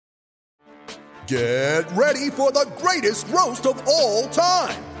Get ready for the greatest roast of all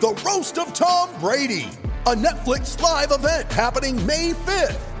time, the Roast of Tom Brady, a Netflix live event happening May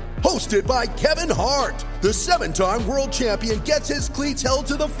 5th. Hosted by Kevin Hart, the 7-time world champion gets his cleats held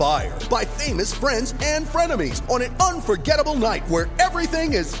to the fire by famous friends and frenemies on an unforgettable night where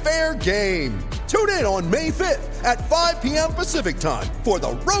everything is fair game. Tune in on May 5th at 5 p.m. Pacific time for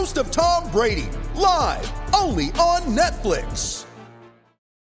the Roast of Tom Brady, live only on Netflix.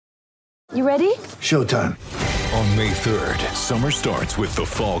 You ready? Showtime. On May 3rd, summer starts with The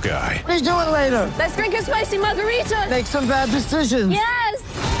Fall Guy. Let's do it later. Let's drink a spicy margarita. Make some bad decisions. Yes!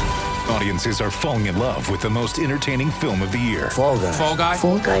 Audiences are falling in love with the most entertaining film of the year. Fall Guy. Fall Guy?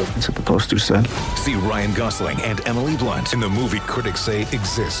 Fall guy. That's what the poster said. See Ryan Gosling and Emily Blunt in the movie critics say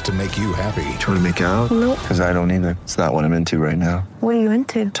exists to make you happy. Trying to make it out? Nope. Because I don't either. It's not what I'm into right now. What are you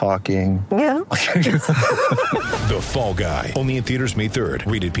into? Talking. Yeah. The Fall Guy. Only in theaters May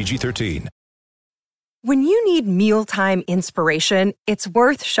 3rd. Rated PG-13. When you need mealtime inspiration, it's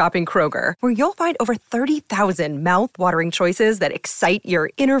worth shopping Kroger, where you'll find over 30,000 mouth-watering choices that excite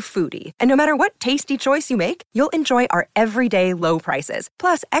your inner foodie. And no matter what tasty choice you make, you'll enjoy our everyday low prices,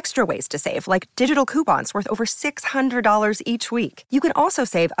 plus extra ways to save, like digital coupons worth over $600 each week. You can also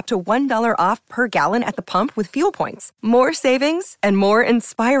save up to $1 off per gallon at the pump with fuel points. More savings and more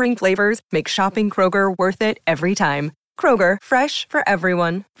inspiring flavors make shopping Kroger worth it every time. Kroger, fresh for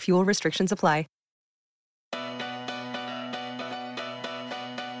everyone. Fuel restrictions apply.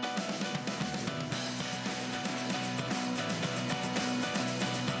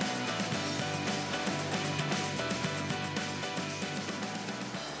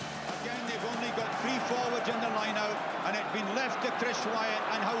 Chris Wyatt,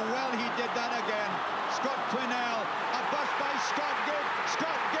 and how well he did that again. Scott Quinnell, a bust by Scott Gibbs.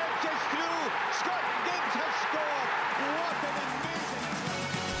 Scott Gibbs is through. Scott Gibbs has scored. What an amazing...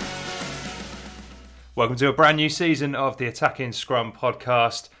 Welcome to a brand new season of the Attacking Scrum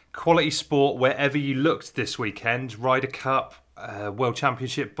podcast. Quality sport wherever you looked this weekend. Ryder Cup, World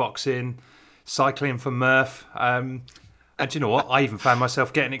Championship boxing, cycling for Murph. And do you know what? I even found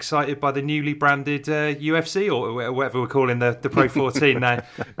myself getting excited by the newly branded UFC, or whatever we're calling the Pro 14 now.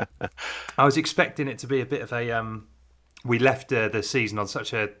 I was expecting it to be a bit of a... we left the season on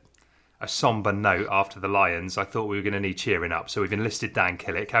such a sombre note after the Lions. I thought we were going to need cheering up. So we've enlisted Dan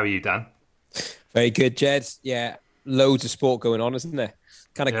Killick. How are you, Dan? Very good, Jed. Yeah, loads of sport going on, isn't there?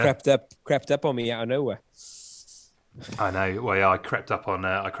 Kind of crept up on me out of nowhere. I know. Well, yeah, I crept up on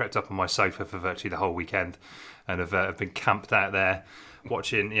my sofa for virtually the whole weekend, and have been camped out there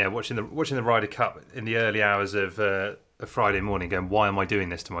watching the Ryder Cup in the early hours of a Friday morning. Going, why am I doing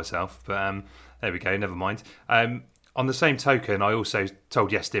this to myself? But there we go. Never mind. On the same token, I also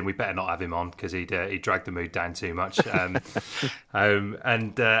told Yestin we better not have him on because he'd dragged the mood down too much. And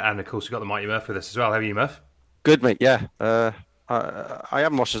of course we've got the mighty Murph with us as well. How are you, Murph? Good, mate. Yeah. I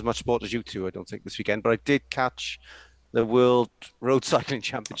haven't watched as much sport as you two, I don't think, this weekend, but I did catch the World Road Cycling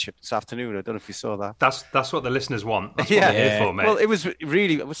Championship this afternoon. I don't know if you saw that. That's what the listeners want. That's what they're here for, mate. Well, it was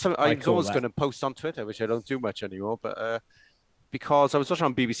something I was always going to post on Twitter, which I don't do much anymore, but because I was watching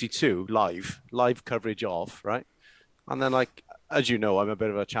on BBC Two live coverage of, right? And then, like, as you know, I'm a bit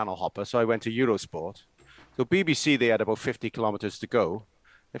of a channel hopper, so I went to Eurosport. So BBC, they had about 50 kilometres to go.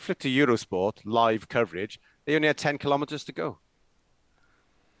 They flipped to Eurosport, live coverage. They only had 10 kilometres to go.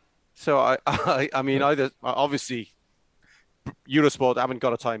 So, I mean, either obviously, Eurosport haven't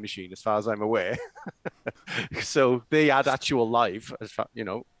got a time machine, as far as I'm aware. So they had actual live,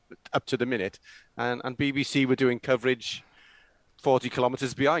 up to the minute. And BBC were doing coverage 40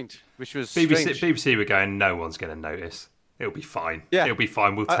 kilometres behind, which was strange. BBC were going, no one's going to notice. It'll be fine. Yeah. It'll be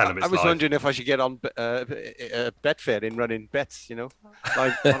fine. We'll tell them it's live. I was wondering if I should get on Betfair in running bets,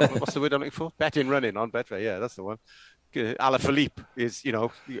 Like, what's the word I'm looking for? Bet in running on Betfair. Yeah, that's the one. Alaphilippe is,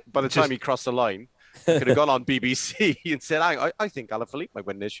 by the time he crossed the line, could have gone on BBC and said, I think Alaphilippe might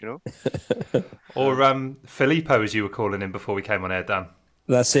win this, Or Filippo, as you were calling him before we came on air, Dan.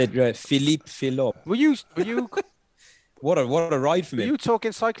 That's it, right? Philippe Philop. Were you... What a ride for me. Were you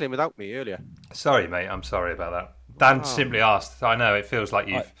talking cycling without me earlier? Sorry, mate. I'm sorry about that. Dan simply asked. I know it feels like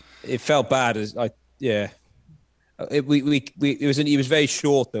you've... It felt bad. He was very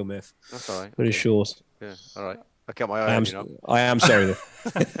short though, Myth. That's all right. Very short. Yeah, all right. I kept my eye on you. I am sorry though.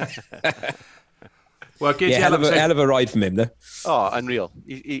 Well, hell of a ride from him though. Oh, unreal.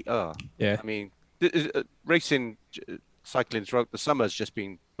 Yeah. I mean, racing, cycling throughout the summer has just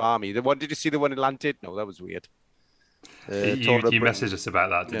been balmy. Did you see the one in Llandudno? That was weird. You messaged us about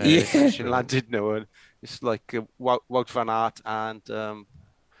that, didn't you? Yeah, in Llandudno. It's like Wout van Aert and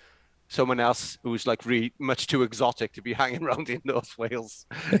someone else who's like really much too exotic to be hanging around in North Wales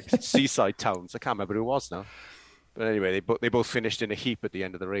seaside towns. I can't remember who it was now. But anyway, they both finished in a heap at the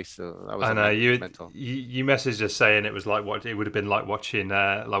end of the race. So that was mental. You messaged us saying it was like what it would have been like watching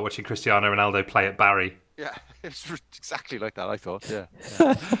Cristiano Ronaldo play at Barry. Yeah, it's exactly like that. I thought. Yeah.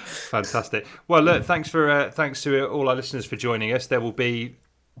 Fantastic. Well, look, thanks to all our listeners for joining us. There will be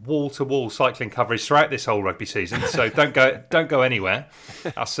wall-to-wall cycling coverage throughout this whole rugby season, so don't go anywhere.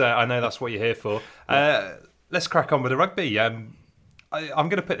 I know that's what you're here for. Let's crack on with the rugby. I'm going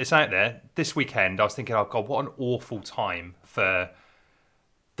to put this out there. This weekend, I was thinking, oh God, what an awful time for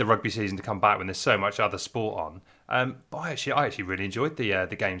the rugby season to come back when there's so much other sport on. But I actually really enjoyed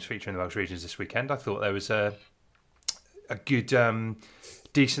the games featuring the Welsh regions this weekend. I thought there was a good,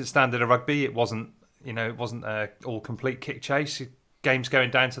 decent standard of rugby. It wasn't all complete kick chase. Games going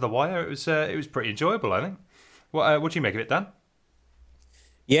down to the wire. It was pretty enjoyable, I think. What do you make of it, Dan?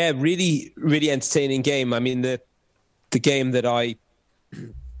 Yeah, really, really entertaining game. I mean, the game that I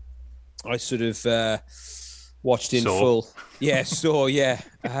sort of watched in full. Yeah,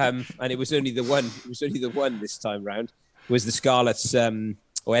 and it was only the one. It was only the one this time round. Was the Scarlets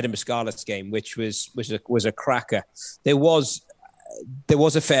or Edinburgh Scarlets game, which was a cracker. There was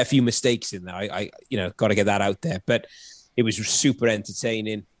a fair few mistakes in there. I got to get that out there, but it was super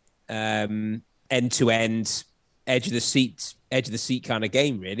entertaining, end to end, edge of the seat kind of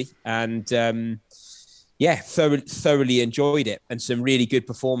game, really. And thoroughly enjoyed it, and some really good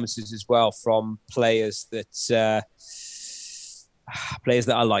performances as well from players that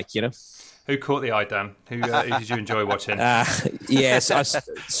I like. Who caught the eye, Dan? Who did you enjoy watching? Yes,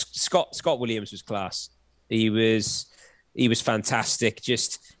 Scott Williams was class. He was fantastic.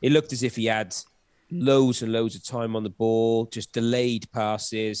 Just it looked as if he had loads and loads of time on the ball, just delayed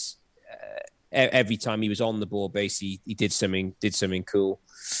passes. Every time he was on the ball, basically, he did something cool.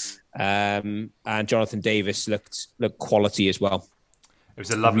 And Jonathan Davis looked quality as well. It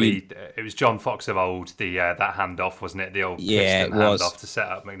was a lovely. It was John Fox of old. That handoff, wasn't it? The old handoff to set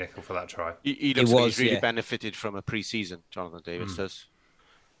up McNichol for that try. He looks like he's really benefited from a pre-season. Jonathan Davis does.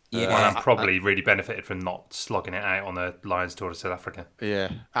 Yeah, and probably really benefited from not slogging it out on the Lions tour to South Africa. Yeah,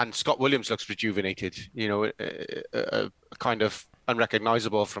 and Scott Williams looks rejuvenated. Kind of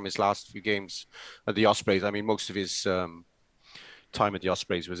unrecognisable from his last few games at the Ospreys. I mean, most of his time at the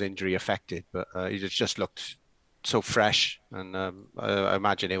Ospreys was injury affected, but he just looked so fresh, and I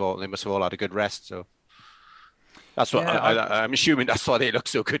imagine they must have all had a good rest. So that's what I'm assuming. That's why they look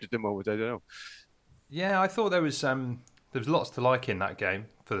so good at the moment. I don't know. Yeah, I thought there was lots to like in that game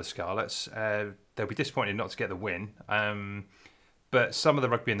for the Scarlets. They'll be disappointed not to get the win. But some of the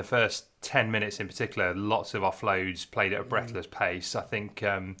rugby in the first 10 minutes in particular, lots of offloads played at a breathless pace. I think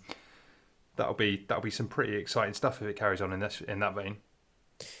that'll be some pretty exciting stuff if it carries on in that vein.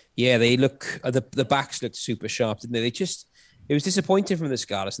 Yeah, they look the backs looked super sharp, didn't they? It was disappointing from the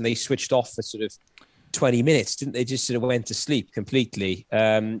Scarlets, and they switched off for sort of 20 minutes, didn't they? Just sort of went to sleep completely.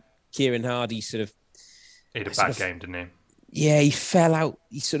 Kieran Hardy he had a bad game, didn't he? Yeah, he fell out.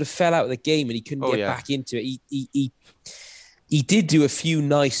 He sort of fell out of the game, and he couldn't get back into it. He did do a few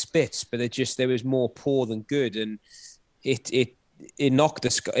nice bits, but there was more poor than good, and it knocked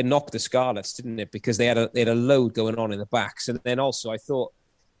the Scarlets, didn't it? Because they had a load going on in the backs, and then also I thought,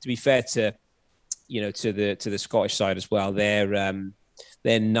 to be fair to the Scottish side as well, their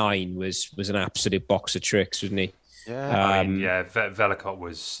 9 was an absolute box of tricks, wasn't he? Yeah, Velicott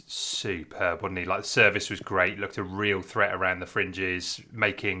was superb, wasn't he? Like, the service was great, looked a real threat around the fringes,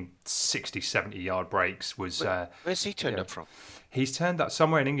 making 60, 70-yard breaks. Where's he turned up from? He's turned up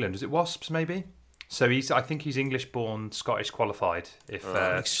somewhere in England. Was it Wasps, maybe? So I think he's English-born, Scottish qualified, if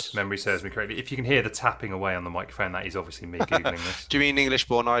memory serves me correctly. If you can hear the tapping away on the microphone, that is obviously me Googling this. Do you mean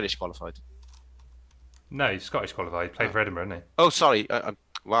English-born, Irish qualified? No, he's Scottish qualified. He played for Edinburgh, didn't he? Oh, sorry.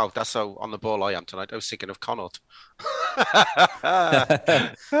 Wow, that's how on the ball I am tonight. I was thinking of Connaught. He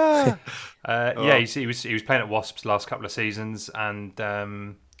was playing at Wasps last couple of seasons and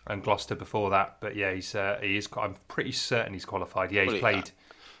Gloucester before that. But yeah, he is. I'm pretty certain he's qualified. Yeah, he's played.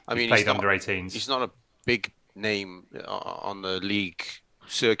 He's played under 18s. He's not a big name on the league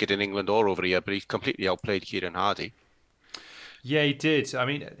circuit in England or over here, but he completely outplayed Kieran Hardy. Yeah, he did. I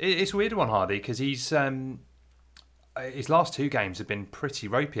mean, it's a weird one, Hardy, because he's his last 2 games have been pretty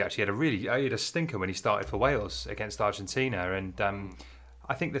ropey. Actually, he had a stinker when he started for Wales against Argentina, and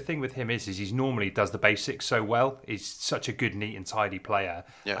I think the thing with him is he normally does the basics so well. He's such a good, neat and tidy player.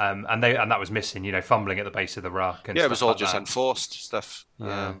 Yeah. And that was missing, fumbling at the base of the ruck. And it was all just enforced stuff.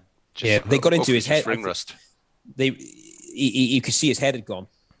 They got into his head. Ring rust. You could see his head had gone.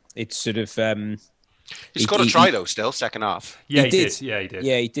 It's sort of He's got a try though, still second half. Yeah, he did. Yeah, he did.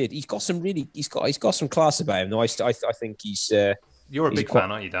 Yeah, he did. He's got some class about him. No, I think he's. You're a big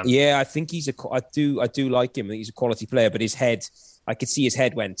fan, aren't you, Dan? Yeah, I think I do like him. I think he's a quality player, but his head, I could see his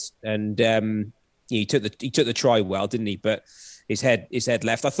head went, and he took the try well, didn't he? But his head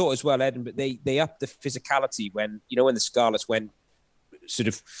left. I thought as well, Edinburgh, they upped the physicality when the Scarlets went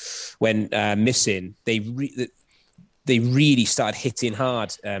missing. They really started hitting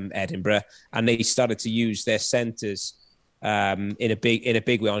hard, Edinburgh, and they started to use their centres in a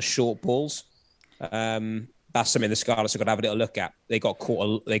big way on short balls. That's something the Scarlets are going to have a little look at. They got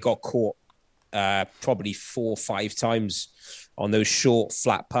caught probably 4 or 5 times on those short,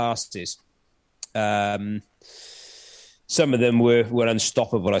 flat passes. Some of them were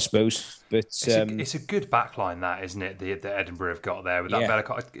unstoppable, I suppose. But it's a good backline, that, isn't it? That Edinburgh have got there with that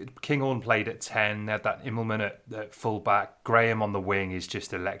Bellicott. Kinghorn played at 10. They had that Immelman at fullback. Graham on the wing is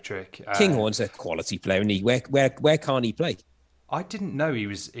just electric. Kinghorn's a quality player, and where can't he play? I didn't know he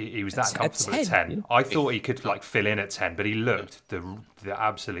was that comfortable at 10. Yeah. I thought he could fill in at 10, but he looked the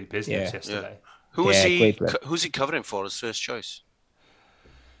absolute business yesterday. Yeah. Who's he covering for as first choice?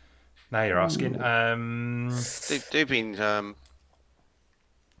 Now you're asking. They've been.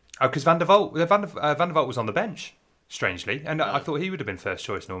 Because Van der Vault was on the bench, strangely, and I thought he would have been first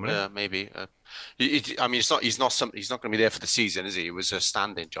choice normally. Yeah, maybe. He's not going to be there for the season, is he? It was a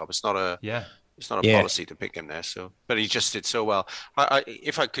stand-in job. It's not a. Yeah. It's not a policy to pick him there. So, but he just did so well.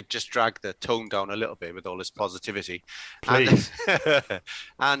 If I could just drag the tone down a little bit with all this positivity, please.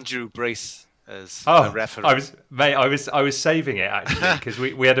 Andrew Brace. As a referee. I was saving it actually because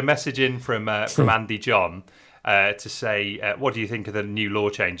we had a message in from Andy John to say what do you think of the new law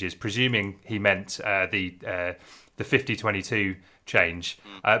changes? Presuming he meant the 50-22 change,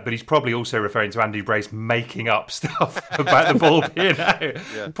 but he's probably also referring to Andy Brace making up stuff about the ball being out.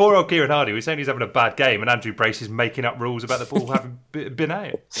 Yeah. Poor old Kieran Hardy was saying he's having a bad game, and Andrew Brace is making up rules about the ball having been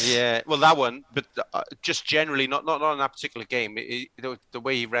out. Yeah, well, that one, but just generally, not on that particular game. The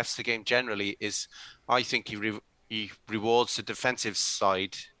way he refs the game generally is, I think he rewards the defensive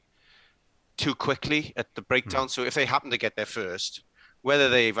side too quickly at the breakdown. So if they happen to get there first, whether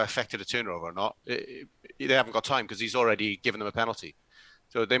they've affected a turnover or not, they haven't got time because he's already given them a penalty.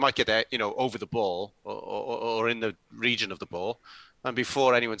 So they might get there, over the ball or in the region of the ball, and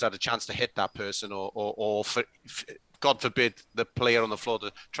before anyone's had a chance to hit that person or God forbid, the player on the floor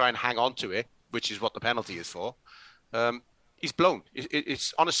to try and hang on to it, which is what the penalty is for, he's blown.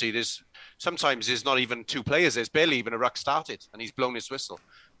 It's honestly, there's not even 2 players. There's barely even a ruck started, and he's blown his whistle.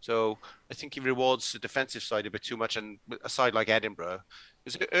 So I think he rewards the defensive side a bit too much. And a side like Edinburgh,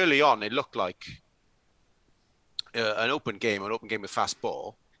 because early on it looked like an open game with fast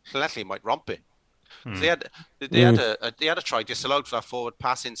ball. Llanelli might romp it. So they had a try disallowed for that forward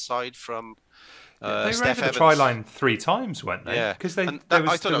pass inside from. They ran Steph over the Evans. try line 3 times, weren't they? Yeah, because I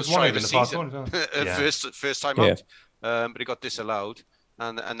thought it was one try over of the the far season. corner. First time out, but it got disallowed.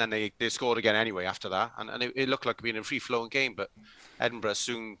 And then they scored again anyway after that. And it looked like being a free-flowing game, but Edinburgh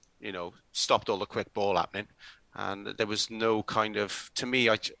soon, stopped all the quick ball happening. And there was no kind of, to me,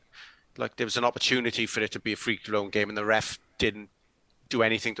 there was an opportunity for it to be a free-flowing game, and the ref didn't do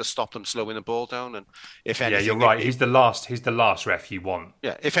anything to stop them slowing the ball down. And if anything, you're right. He's the last ref you want.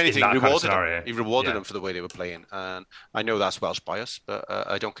 Yeah, if anything, he rewarded them for the way they were playing. And I know that's Welsh bias, but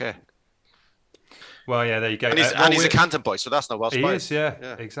I don't care. Well, yeah, there you go. And he's a Canton boy, so that's no Welsh bias. He is,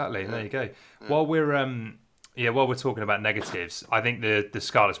 yeah, exactly. There you go. Yeah. While we're talking about negatives, I think the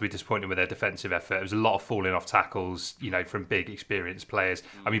Scarlets were disappointed with their defensive effort. There was a lot of falling off tackles, from big experienced players.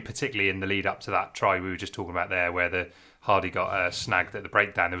 I mean, particularly in the lead up to that try we were just talking about there, where the Hardy got snagged at the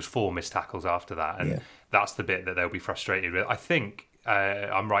breakdown. There was 4 missed tackles after that, and that's the bit that they'll be frustrated with. I think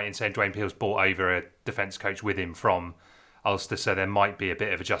I'm right in saying Dwayne Peel's brought over a defence coach with him from Ulster, so there might be a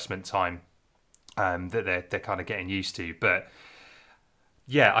bit of adjustment time that they're kind of getting used to. But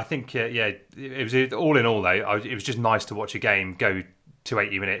yeah, I think it was all in all though. It was just nice to watch a game go to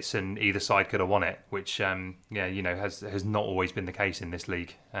 80 minutes and either side could have won it, which has not always been the case in this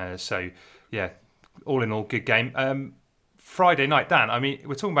league. So yeah, all in all, good game. Friday night, Dan. I mean,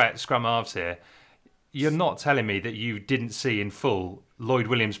 we're talking about scrum halves here. You're not telling me that you didn't see in full Lloyd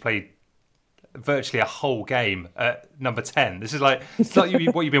Williams play virtually a whole game at number 10. This is like what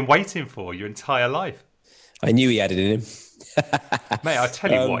you've been waiting for your entire life. I knew he had it in him. Mate, I tell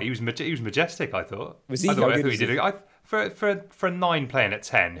you what, he was majestic, I thought. Was he? I thought he did it. For a 9 playing at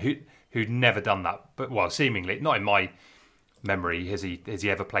 10 who'd never done that, but seemingly not in my memory has he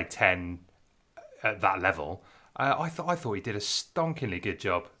ever played 10 at that level. I thought he did a stonkingly good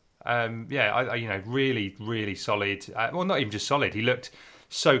job. Really, really solid. Well, not even just solid. He looked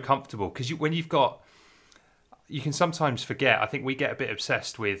so comfortable because when you've got you can sometimes forget. I think we get a bit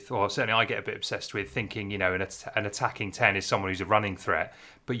obsessed with, or certainly I get a bit obsessed with thinking, an attacking 10 is someone who's a running threat,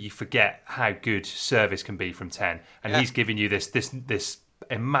 but you forget how good service can be from 10. And he's giving you this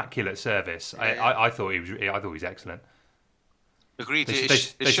immaculate service. I thought he was excellent. Agreed. They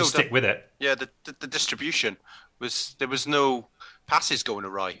should stick with it. Yeah, the distribution there was no passes going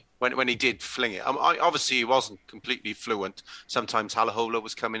awry when he did fling it. Obviously, he wasn't completely fluent. Sometimes Halahola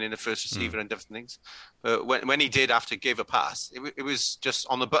was coming in the first receiver and different things. But when he did have to give a pass, it was just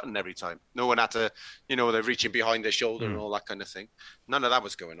on the button every time. No one had to, they're reaching behind their shoulder and all that kind of thing. None of that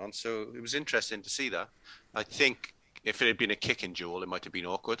was going on. So it was interesting to see that. I think if it had been a kicking duel, it might have been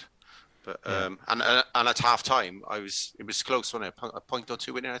awkward. But and at half time, it was close, wasn't it? A point or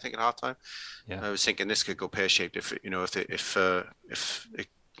two in there, I think, at half time. Yeah. I was thinking this could go pear shaped if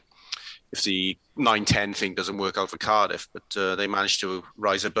the 9-10 thing doesn't work out for Cardiff, but they managed to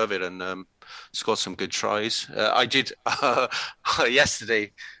rise above it and score some good tries. I did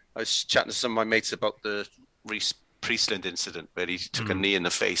yesterday. I was chatting to some of my mates about the Reece Priestland incident where he took a knee in the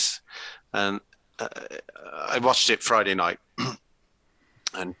face, and I watched it Friday night.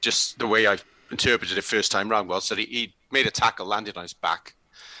 And just the way I interpreted it first time round was that he made a tackle, landed on his back,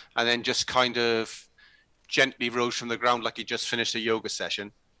 and then just kind of gently rose from the ground like he just finished a yoga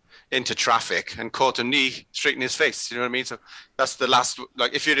session into traffic and caught a knee straight in his face. You know what I mean? So that's the last.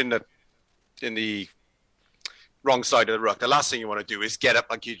 Like if you're in the wrong side of the ruck, the last thing you want to do is get up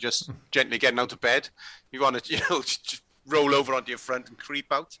like you're just gently getting out of bed. You want to, just roll over onto your front and creep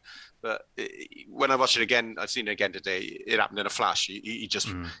out. But when I watched it again, I've seen it again today. It happened in a flash.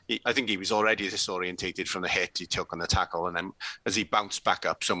 I think he was already disorientated from the hit he took on the tackle, and then as he bounced back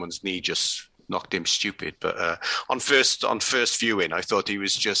up, someone's knee just knocked him stupid. But on first viewing, I thought he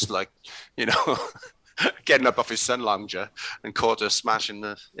was just like, getting up off his sun lounger and caught a smash in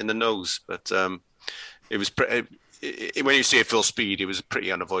the nose. But it was when you see it full speed, it was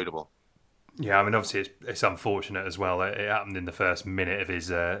pretty unavoidable. Yeah, I mean, obviously it's unfortunate as well. It happened in the first minute of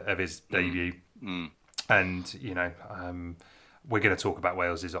his debut, and we're going to talk about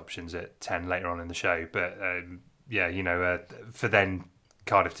Wales's options at 10 later on in the show. But for then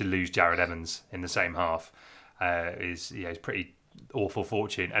Cardiff to lose Jared Evans in the same half is pretty awful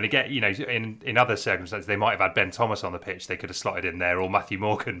fortune. And again, in other circumstances, they might have had Ben Thomas on the pitch. They could have slotted in there, or Matthew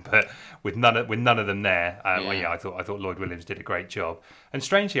Morgan, but with none of them there, I thought Lloyd Williams did a great job. And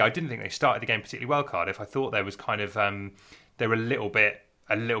strangely, I didn't think they started the game particularly well, Cardiff. I thought there was kind of they were a little bit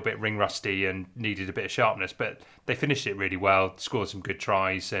ring rusty and needed a bit of sharpness, but they finished it really well, scored some good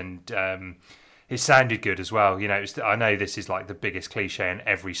tries, and it sounded good as well. I know this is like the biggest cliche in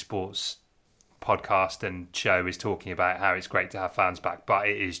every sports podcast and show is talking about how it's great to have fans back, but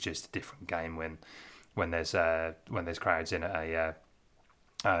it is just a different game when there's crowds in a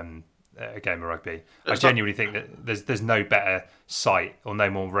game of rugby. I genuinely think that there's no better sight or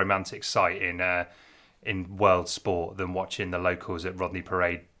no more romantic sight in world sport than watching the locals at Rodney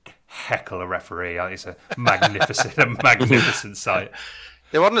Parade heckle a referee. It's a magnificent sight.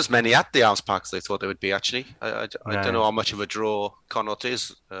 There weren't as many at the Arms Park as they thought there would be, actually. I don't know how much of a draw Connacht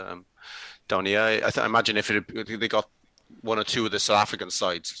is down here. I imagine if they got one or two of the South African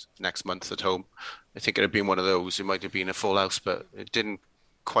sides next month at home, I think it had been one of those. It might have been a full house, but it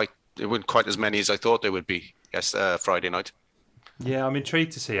wasn't quite as many as I thought there would be, Friday night. Yeah, I'm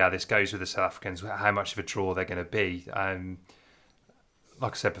intrigued to see how this goes with the South Africans, how much of a draw they're going to be.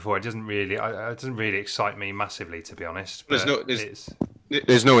 Like I said before, it doesn't really excite me massively, to be honest.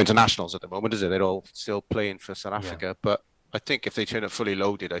 There's no internationals at the moment, is it? They're all still playing for South Africa. Yeah. But I think if they turn it fully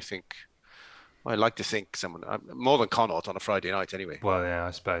loaded, I'd like to think someone more than Connacht on a Friday night, anyway. Well, yeah,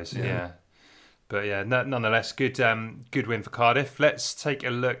 I suppose, yeah. But yeah, nonetheless, good win for Cardiff. Let's take a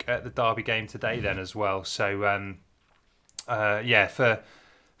look at the Derby game today then as well. So,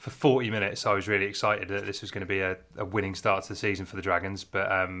 for 40 minutes, I was really excited that this was going to be a winning start to the season for the Dragons,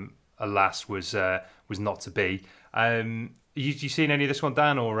 but alas, was not to be. You seen any of this one,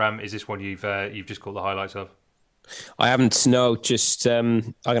 Dan, or is this one you've just caught the highlights of? I haven't. No, just I'm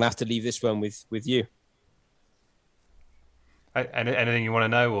going to have to leave this one with you. Anything you want to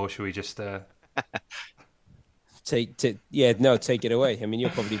know, or should we just take it away? I mean, you're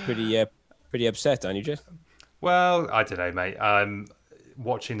probably pretty upset, aren't you, Jeff? Well, I don't know, mate.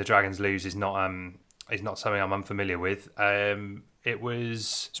 Watching the Dragons lose is not something I'm unfamiliar with. It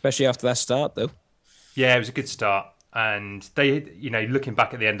was, especially after that start, though. Yeah, it was a good start, and they, looking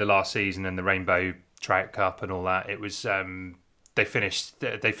back at the end of last season and the Rainbow Trout Cup and all that, it was they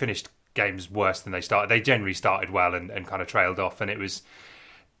finished games worse than they started. They generally started well and kind of trailed off, and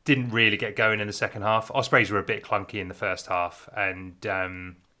didn't really get going in the second half. Ospreys were a bit clunky in the first half, and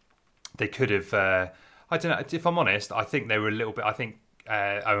they could have. I don't know. If I'm honest, I think they were a little bit. I think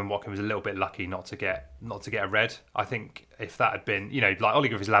Owen Watkin was a little bit lucky not to get a red. I think if that had been, like Ollie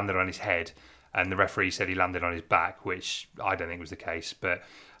Griffiths landed on his head, and the referee said he landed on his back, which I don't think was the case. But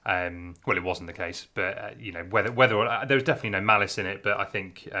it wasn't the case. But whether or not, there was definitely no malice in it. But I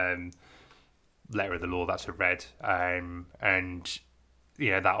think letter of the law, that's a red, and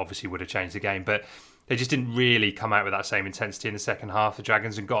that obviously would have changed the game. But they just didn't really come out with that same intensity in the second half. The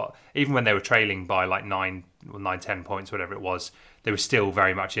Dragons even when they were trailing by like 9-10 points, whatever it was, they were still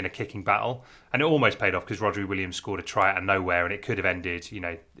very much in a kicking battle. And it almost paid off because Rodri Williams scored a try out of nowhere, and it could have ended,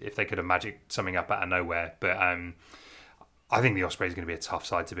 if they could have magicked something up out of nowhere. But I think the Ospreys are going to be a tough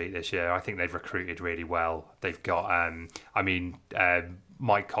side to beat this year. I think they've recruited really well. They've got,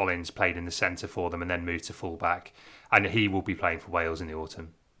 Mike Collins played in the centre for them and then moved to fullback, and he will be playing for Wales in the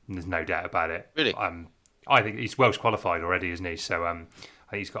autumn. There's no doubt about it. Really? I think he's Welsh qualified already, isn't he? So I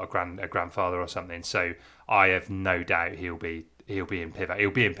think he's got a grandfather or something. So I have no doubt he'll be in Pivac.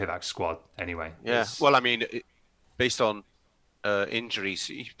 He'll be in Pivac's squad anyway. Yeah. Well, based on injuries,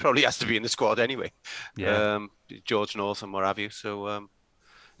 he probably has to be in the squad anyway. Yeah. George North and what have you. So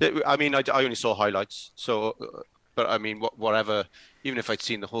I only saw highlights. So, but whatever. Even if I'd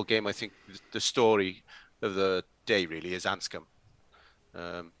seen the whole game, I think the story of the day really is Anscombe.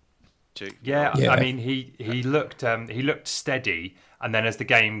 He looked steady, and then as the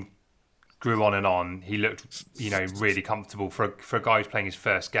game grew on, he looked really comfortable for a guy who's playing his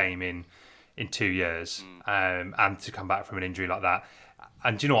first game in 2 years, and to come back from an injury like that.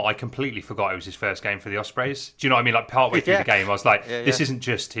 And do you know what? I completely forgot it was his first game for the Ospreys. Do you know what I mean? Like partway through the game, I was like, this isn't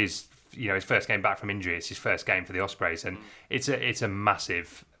just his his first game back from injury. It's his first game for the Ospreys, and it's a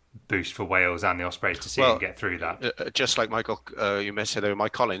massive boost for Wales and the Ospreys to see him get through that. Just like Michael, you mentioned there,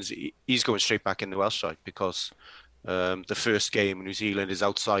 Mike Collins, he's going straight back in the Welsh side because the first game in New Zealand is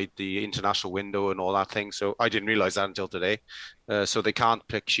outside the international window and all that thing. So I didn't realise that until today. So they can't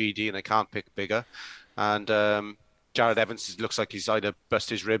pick Sheedy and they can't pick Biggar. And Jared Evans looks like he's either bust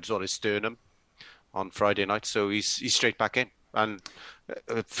his ribs or his sternum on Friday night. So he's straight back in. And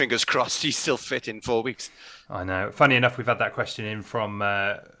fingers crossed he's still fit in 4 weeks. I know. Funny enough, we've had that question in from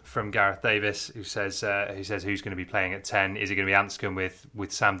Gareth Davis, who says who's going to be playing at 10. Is it going to be Anscombe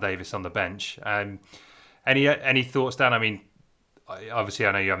with Sam Davis on the bench? Any thoughts, Dan? I mean, obviously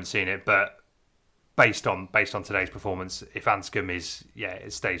I know you haven't seen it, but based on today's performance, if Anscombe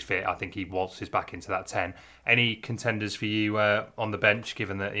stays fit, I think he waltzes back into that 10. Any contenders for you on the bench,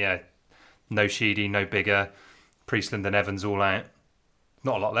 given that no Sheedy, no Biggar, Priestland and Evans all out?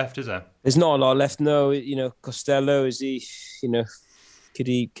 Not a lot left, is there? There's not a lot left. No, Costello, is he? Could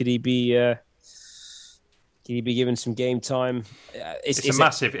he be given some game time? It's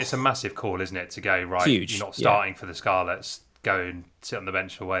a massive call, isn't it? To go right. Huge. You're not starting for the Scarlets. Go and sit on the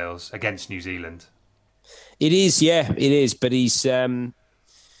bench for Wales against New Zealand. It is, yeah, it is. But he's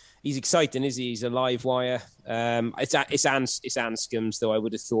exciting, is he? He's a live wire. It's Anscombe's, though. I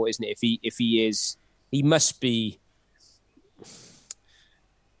would have thought, isn't it? If he is, he must be.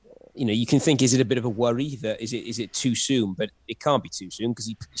 You can think, is it a bit of a worry that is it too soon? But it can't be too soon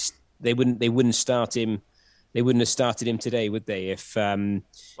because they wouldn't start him. They wouldn't have started him today, would they? If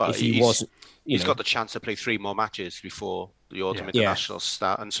he wasn't, he's got the chance to play 3 more matches before the autumn internationals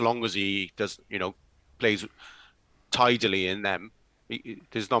start, and so long as he does, plays tidily in them,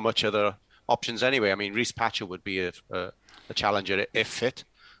 there's not much other options anyway. I mean, Reece Patchell would be a challenger if fit,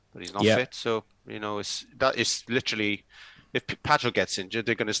 but he's not fit. So that is literally. If Patchell gets injured,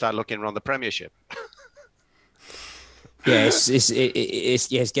 they're going to start looking around the Premiership. Yeah, it's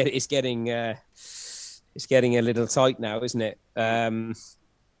getting a little tight now, isn't it? If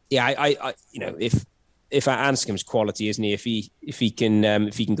Anscombe's quality, isn't he? If he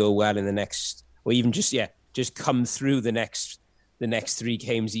can go well in the next, or even just come through the next 3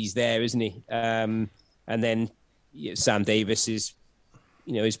 games, he's there, isn't he? And then Sam Davis is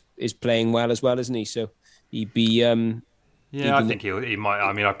playing well as well, isn't he? So he'd be. I think he might.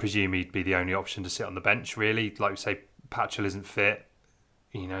 I mean, I presume he'd be the only option to sit on the bench, really. Like you say, Patchell isn't fit.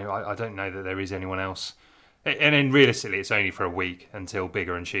 I don't know that there is anyone else. And then realistically, it's only for a week until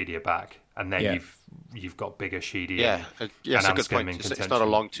Biggar and Sheedy are back, and then you've got Biggar, Sheedy, and that's a good point. It's not a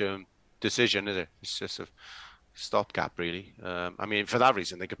long-term decision, is it? It's just a stopgap, really. I mean, for that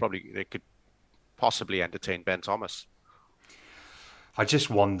reason, they could possibly entertain Ben Thomas. I just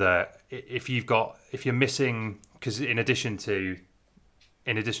wonder if you're missing, because in addition to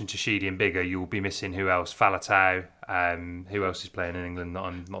Sheedy and Biggar, you'll be missing who else? Faletau. Who else is playing in England that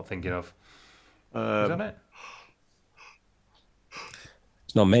I'm not thinking of? Is that it?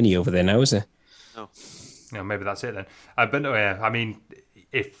 There's not many over there now, is there? No. Maybe that's it then. But no, I mean,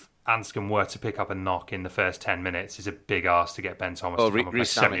 if Anscombe were to pick up a knock in the first 10 minutes, it's a big ask to get Ben Thomas to come off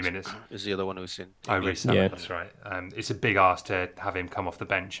 70 minutes. Is the other one who's in. Oh, Reece Samet, that's right. It's a big ask to have him come off the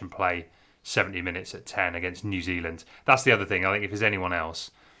bench and play 70 minutes at 10 against New Zealand. That's the other thing. I think if there's anyone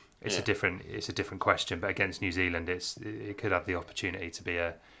else, it's a different question. But against New Zealand, it could have the opportunity to be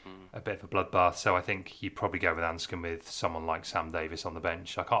a bit of a bloodbath. So I think you probably go with Anscombe with someone like Sam Davis on the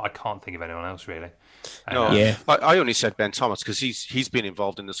bench. I can't think of anyone else really. I only said Ben Thomas because he's been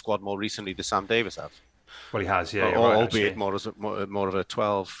involved in the squad more recently than Sam Davis have. Well, he has, albeit more of a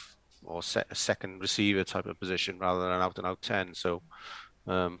 12 or second receiver type of position rather than an out and out 10. So.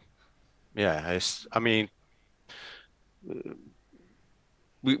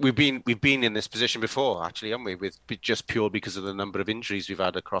 We've been in this position before, actually, haven't we? With just pure because of the number of injuries we've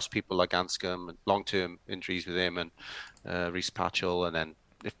had across people like Anscombe, and long-term injuries with him, and Reece Patchell, and then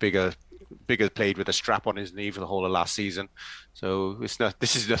if Biggar played with a strap on his knee for the whole of last season, so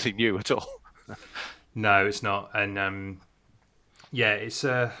this is nothing new at all. No, it's not, and it's.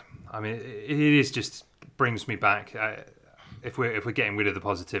 It is just brings me back. If we're getting rid of the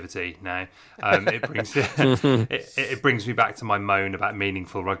positivity now, it brings me back to my moan about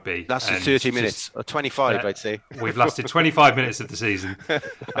meaningful rugby. That's 30 minutes or 25, I'd say. We've lasted 25 minutes of the season,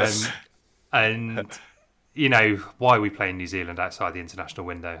 and you know why are we playing New Zealand outside the international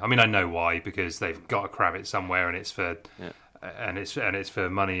window? I mean, I know why, because they've got to crab it somewhere, and it's for and it's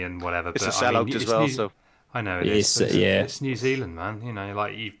for money and whatever. It's a sellout as well. So I know it is. It's New Zealand, man. You know,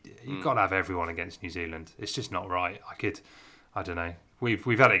 like you've got to have everyone against New Zealand. It's just not right. I don't know.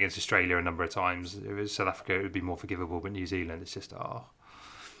 We've had it against Australia a number of times. If it was South Africa, it would be more forgivable. But New Zealand, it's just it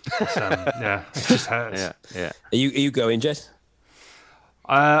just hurts. Yeah. Are you going, Jed?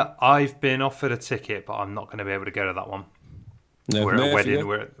 I've been offered a ticket, but I'm not going to be able to go to that one. No, we're at a wedding.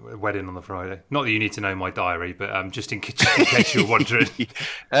 We're at a wedding on the Friday. Not that you need to know my diary, but just in case you're wondering,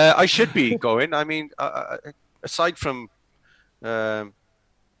 I should be going. I mean, aside from.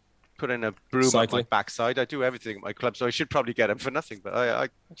 Putting a broom on my backside, I do everything at my club, so I should probably get them for nothing. But I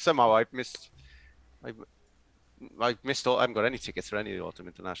missed all. I haven't got any tickets for any of the autumn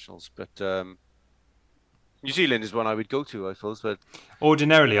internationals. But New Zealand is one I would go to, I suppose. But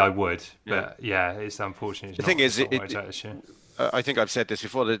ordinarily I would, but it's unfortunate. The thing is, I think I've said this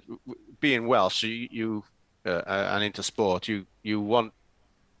before, that being Welsh, you and into sport, you want.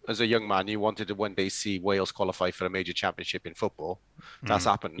 As a young man, you wanted to one day see Wales qualify for a major championship in football. That's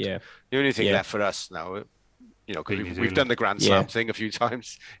happened. Yeah. The only thing left for us now, because we've done the Grand Slam thing a few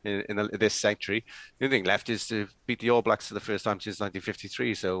times in this century. The only thing left is to beat the All Blacks for the first time since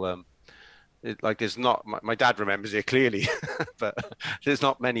 1953. So, there's not. My dad remembers it clearly, but there's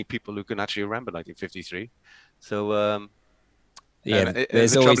not many people who can actually remember 1953. So,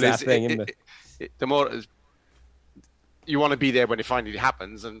 there's always that thing, isn't there? The more. You want to be there when it finally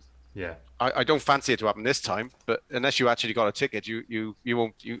happens, and I don't fancy it to happen this time. But unless you actually got a ticket, you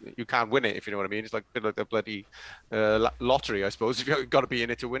can't win it, if you know what I mean. It's like a bit like the bloody lottery, I suppose. You've got to be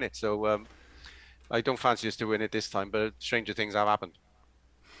in it to win it. So I don't fancy us to win it this time. But stranger things have happened.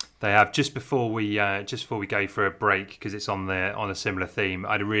 They have. Just before we go for a break, because it's on a similar theme,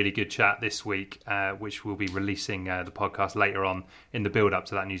 I had a really good chat this week, which we'll be releasing the podcast later on in the build up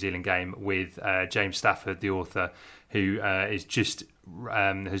to that New Zealand game with James Stafford, the author, who has just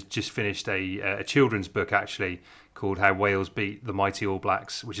finished a children's book actually called How Wales Beat the Mighty All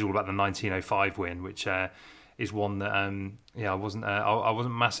Blacks, which is all about the 1905 win, which is one that I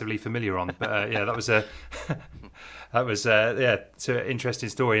wasn't massively familiar on, but that was it's an interesting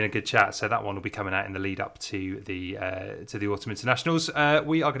story and a good chat. So that one will be coming out in the lead up to the autumn internationals.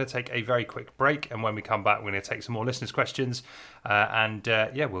 We are going to take a very quick break, and when we come back, we're going to take some more listeners' questions, and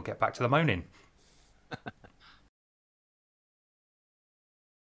we'll get back to the moaning.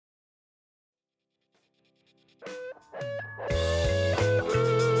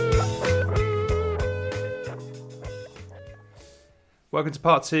 Welcome to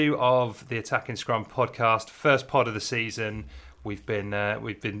part 2 of the Attacking Scrum podcast. First pod of the season. We've been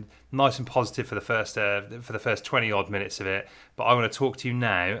nice and positive for the first 20 odd minutes of it. But I want to talk to you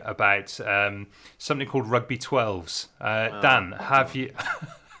now about something called Rugby 12s. Dan, have you?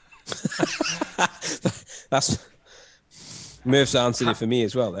 That's Murph's answered it for me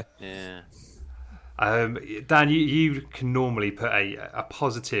as well, though. Yeah. Dan, you can normally put a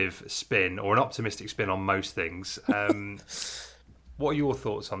positive spin or an optimistic spin on most things. What are your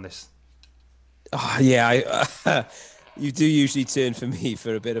thoughts on this? You do usually turn for me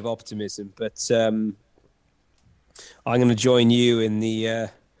for a bit of optimism, but I'm going to join you in the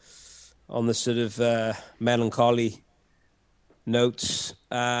on the sort of melancholy notes.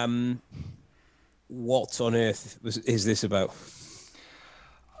 What on earth is this about?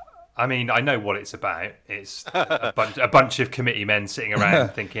 I mean, I know what it's about. It's a bunch of committee men sitting around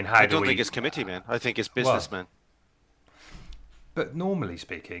thinking, I don't think it's committee men. I think it's businessmen. But normally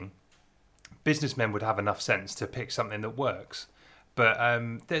speaking, businessmen would have enough sense to pick something that works. But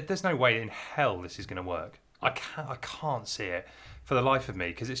there's no way in hell this is going to work. I can't see it for the life of me,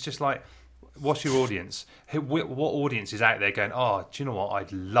 because it's just like, what's your audience? What audience is out there going, oh, do you know what?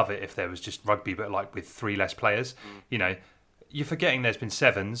 I'd love it if there was just rugby, but like with 3 less players. You know, you're forgetting there's been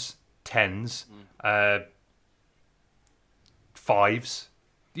 7s, 10s, 5s.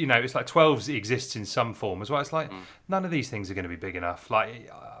 You know, it's like 12s exists in some form as well. It's like none of these things are going to be big enough.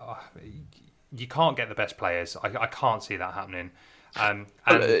 Like you can't get the best players. I can't see that happening.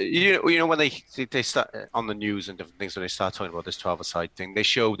 You know when they start on the news and different things, when they start talking about this 12-a-side thing, they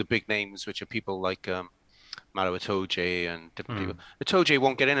show the big names, which are people like Maro Itoje and different people. Itoje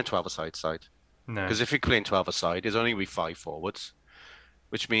won't get in a 12-a-side side. No, because if you're playing 12-a-side, there's only going to be 5 forwards,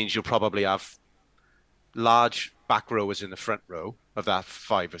 which means you'll probably have large back rowers in the front row of that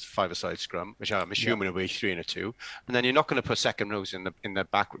 5-a-side scrum, which I'm assuming will be 3 and a 2, and then you're not going to put second rows in the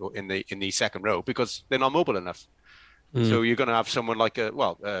back row in the second row because they're not mobile enough. So you're going to have someone like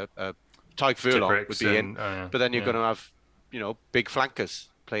Tyke Furlong would be in, but then you're going to have big flankers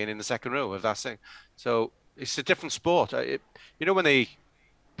playing in the second row of that thing. So it's a different sport. When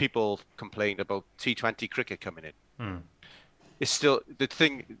people complained about T20 cricket coming in, it's still the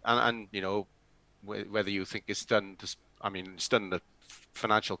thing, and whether you think it's done. It's done the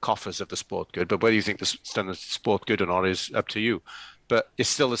financial coffers of the sport good, but whether you think it's done the sport good or not is up to you. But it's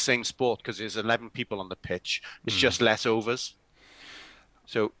still the same sport because there's 11 people on the pitch. It's just less overs.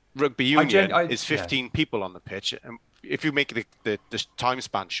 So rugby union is 15 people on the pitch, and if you make the time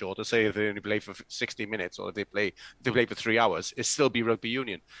span shorter, say if they only play for 60 minutes or if they play for 3 hours, it still be rugby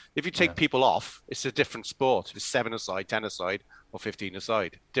union. If you take people off, it's a different sport. If it's 7-a-side, 10-a-side, or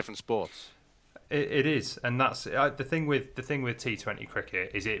 15-a-side, different sports. It is, and that's the thing with T20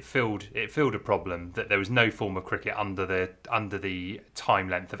 cricket is it filled a problem that there was no form of cricket under the time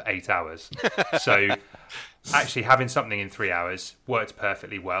length of 8 hours. So actually having something in 3 hours worked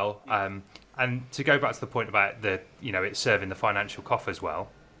perfectly well. And to go back to the point about it serving the financial coffers well,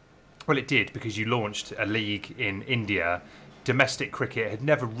 it did, because you launched a league in India. Domestic cricket had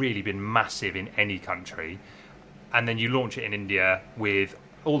never really been massive in any country, and then you launch it in India with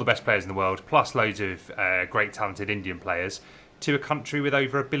all the best players in the world, plus loads of great talented Indian players, to a country with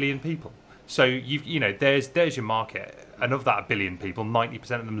over 1 billion people. So there's your market, and of that 1 billion people,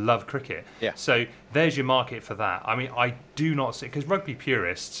 90% of them love cricket. Yeah. So there's your market for that. I mean, I do not see, because rugby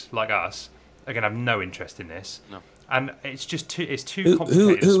purists like us are going to have no interest in this. No. And it's just too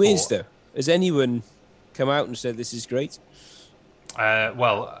complicated. Who is though? Has anyone come out and said this is great?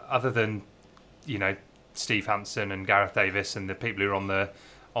 Well, other than Steve Hansen and Gareth Davis and the people who are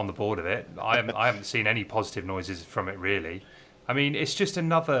on the board of it, I haven't seen any positive noises from it really. I mean, it's just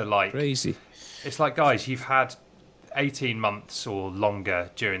another crazy. It's like, guys, you've had 18 months or longer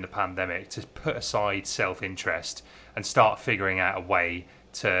during the pandemic to put aside self-interest and start figuring out a way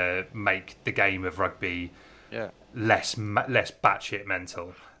to make the game of rugby less batshit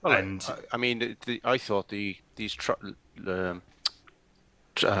mental. Well, and I thought these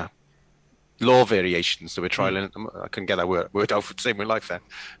law variations that we're trialing, I couldn't get that word out for the same way life then.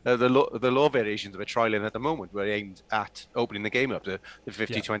 The law variations that we're trialing at the moment were aimed at opening the game up, the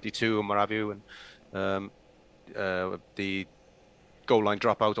 50-22 and what have you, and the goal line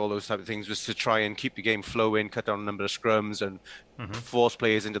dropout, all those type of things, was to try and keep the game flowing, cut down the number of scrums, and force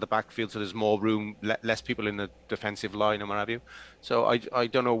players into the backfield so there's more room, less people in the defensive line and what have you. So I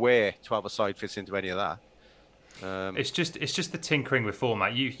don't know where 12-a-side fits into any of that. It's just the tinkering with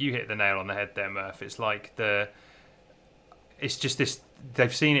format. You hit the nail on the head there, Murph. It's like it's just this.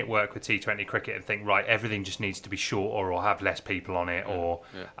 They've seen it work with T20 cricket and think, right, everything just needs to be shorter or have less people on it or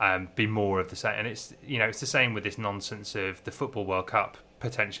be more of the same. And it's it's the same with this nonsense of the Football World Cup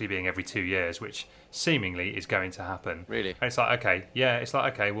potentially being every 2 years, which seemingly is going to happen. Really? And it's like,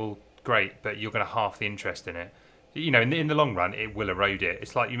 okay, well, great, but you're going to half the interest in it. In the long run, it will erode it.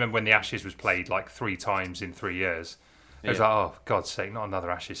 It's like, you remember when the Ashes was played like 3 times in 3 years. It was like, oh, God's sake, not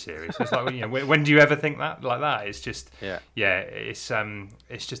another Ashes series. It's like, when do you ever think that like that? It's just,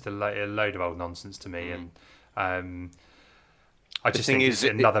 it's just a load of old nonsense to me. And I just think it's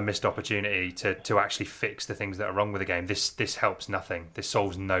another missed opportunity to actually fix the things that are wrong with the game. This helps nothing. This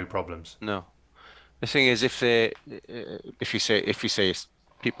solves no problems. No. The thing is, if you say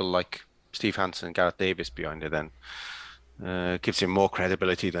people like Steve Hansen and Gareth Davis behind it, then gives him more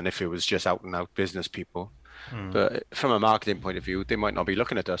credibility than if it was just out and out business people. But from a marketing point of view, they might not be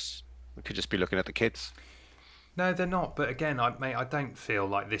looking at us. We could just be looking at the kids. No, they're not. But again, I don't feel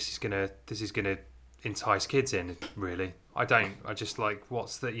like this is gonna entice kids in. Really, I don't. I just like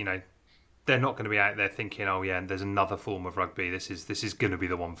what's the they're not going to be out there thinking, oh yeah, and there's another form of rugby. This is going to be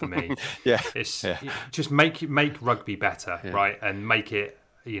the one for me. Just make rugby better, right, and make it.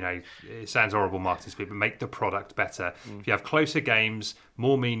 It sounds horrible, marketing speak, but make the product better. If you have closer games,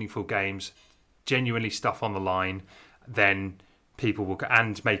 more meaningful games, genuinely stuff on the line, then people will,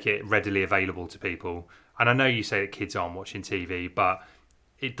 and make it readily available to people. And I know you say that kids aren't watching TV, but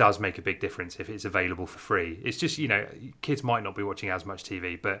it does make a big difference if it's available for free. It's just, kids might not be watching as much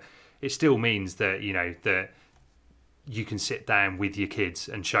TV, but it still means that, that you can sit down with your kids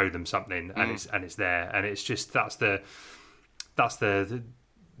and show them something and it's there. And it's just, that's the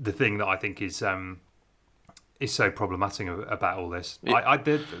thing that I think is so problematic about all this.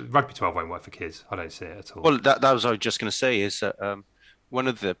 The Rugby 12 won't work for kids. I don't see it at all. Well, that was what I was just going to say is that one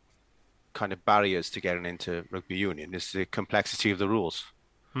of the kind of barriers to getting into rugby union is the complexity of the rules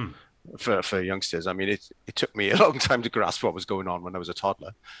for youngsters. I mean, it took me a long time to grasp what was going on when I was a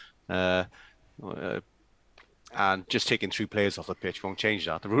toddler. And just taking 3 players off the pitch won't change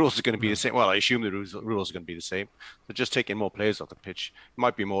that. The rules are going to be the same. Well, I assume the rules are going to be the same. But just taking more players off the pitch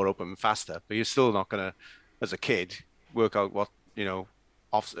might be more open and faster, but you're still not going to, as a kid, work out what,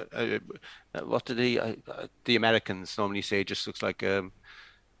 what do the Americans normally say? It just looks like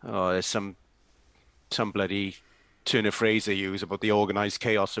there's some bloody turn of phrase they use about the organised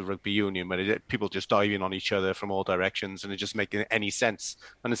chaos of rugby union, where people just diving on each other from all directions and it just making any sense.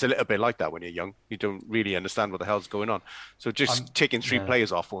 And it's a little bit like that when you're young. You don't really understand what the hell's going on. So just taking 3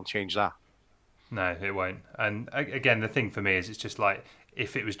 players off won't change that. No, it won't. And again, the thing for me is it's just like,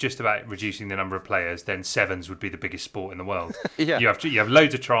 if it was just about reducing the number of players, then sevens would be the biggest sport in the world. You have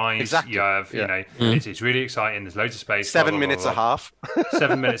loads of tries. Exactly. You have it's really exciting. There's loads of space. 7 minutes a half.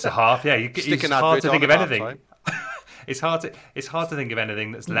 7 minutes a half. Yeah, it's hard to think of anything. It's hard to think of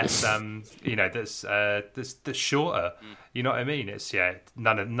anything that's less that's shorter. You know what I mean? It's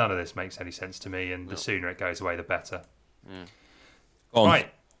none of this makes any sense to me, and the sooner it goes away, the better.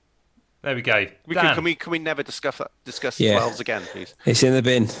 Right. There we go. Can we never discuss 12s again, please? It's in the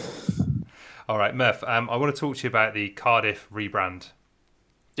bin. All right, Murph. I want to talk to you about the Cardiff rebrand.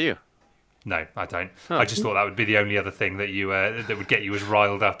 Do you? No, I don't. Oh. I just thought that would be the only other thing that you that would get you as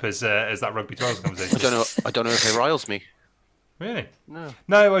riled up as that Rugby 12 conversation. I don't know if it riles me. Really? No.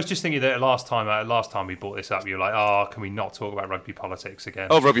 I was just thinking that last time we brought this up, you were like, "Oh, can we not talk about rugby politics again?"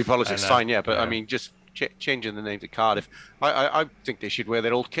 Oh, rugby politics, fine, yeah. But I mean, just changing the name to Cardiff. I think they should wear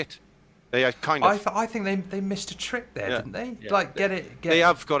their old kit. They are kind of. I think they missed a trick there, didn't they? Yeah. Like they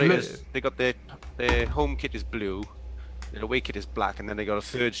have got blue. They got their home kit is blue. The away kit is black, and then they got a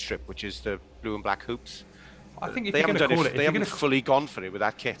third strip, which is the blue and black hoops. I think if you're going to call it, they haven't fully gone for it with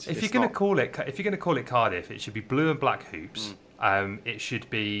that kit. If you're going to call it Cardiff, it should be blue and black hoops. It should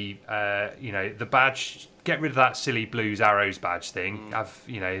be, the badge. Get rid of that silly Blues Arrows badge thing. Have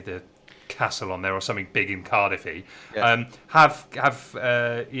the castle on there or something big and Cardiffy. Yeah. Have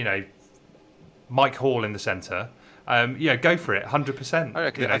Mike Hall in the centre. Go for it, 100%.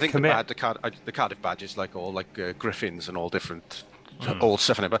 I think the Cardiff badge is like all griffins and all different old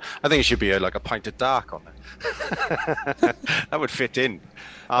stuff in it. But I think it should be like a pint of dark on it. That would fit in.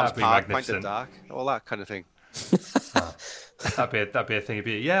 Arms Park, pint of dark, all that kind of thing. That'd be a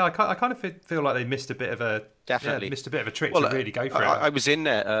thing. I kind of feel like they missed a bit of a trick to really go for it. I was in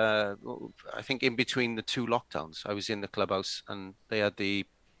there. I think in between the 2 lockdowns, I was in the clubhouse and they had the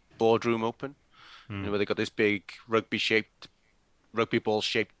boardroom open. Where they got this big rugby ball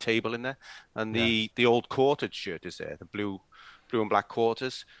shaped table in there, and the old quartered shirt is there, the blue and black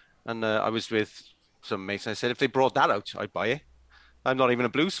quarters. And I was with some mates, and I said if they brought that out, I'd buy it. I'm not even a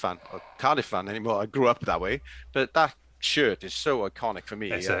Blues fan or Cardiff fan anymore. I grew up that way, but that shirt is so iconic for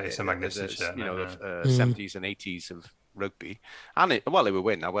me. It's a magnificent shirt. The 70s and 80s of rugby, and they were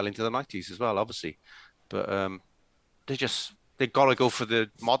winning well into the 90s as well, obviously. But they got to go for the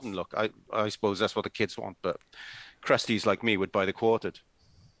modern look. I suppose that's what the kids want, but crusties like me would buy the quartered.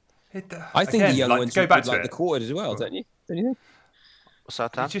 I think the young ones would like the quartered as well, don't you? Don't you think? What's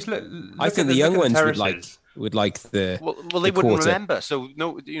that, Dan? Just look I think the young ones would like the. Well, they wouldn't remember. So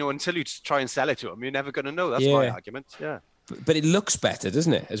no, until you try and sell it to them, you're never going to know. That's my argument. Yeah. But it looks better,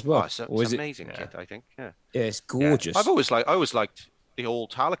 doesn't it? As well. It's an amazing kit, I think. Yeah. Yeah, it's gorgeous. I always liked the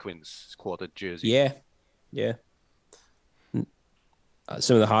old Harlequins quartered jersey. Yeah.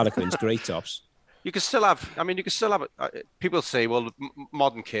 Some of the Harlequins, great tops. You can still have. People say, well,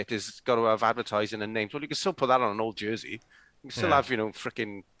 modern kit has got to have advertising and names. Well, you can still put that on an old jersey. You can still have,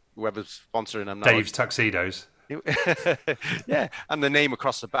 fricking whoever's sponsoring them now. Dave's Tuxedos. Yeah, and the name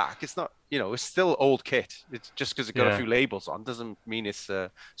across the back. It's not, it's still old kit. It's just because it got a few labels on doesn't mean it's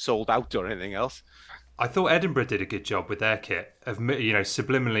sold out or anything else. I thought Edinburgh did a good job with their kit of,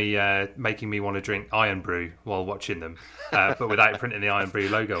 subliminally making me want to drink Iron Brew while watching them, but without printing the Iron Brew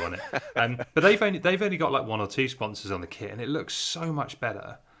logo on it. But they've only got like 1 or 2 sponsors on the kit, and it looks so much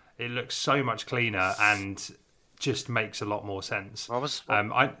better. It looks so much cleaner and just makes a lot more sense. What was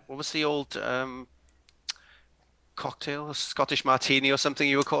the old cocktail, a Scottish martini or something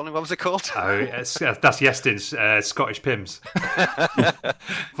you were calling? What was it called? Oh, that's Yestin's Scottish Pims.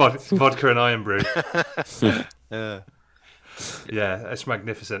 Vodka and Iron Brew. Yeah, it's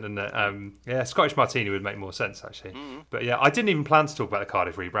magnificent, isn't it? Scottish martini would make more sense actually. But yeah, I didn't even plan to talk about the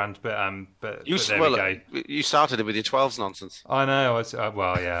Cardiff rebrand, but there we go. You started it with your 12s nonsense. I know.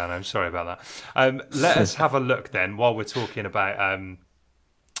 I'm sorry about that. Let us have a look then while we're talking about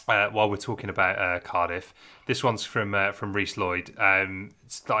Cardiff. This one's from Reece Lloyd.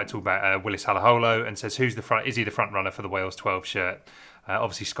 Started talking about Willis Halaholo and says, is he the front runner for the Wales 12 shirt?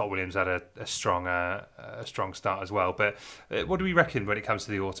 Obviously, Scott Williams had a strong start as well. But what do we reckon when it comes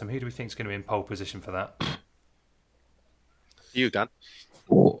to the autumn? Who do we think is going to be in pole position for that? You, Dan.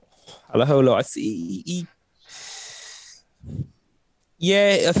 Halaholo, I see.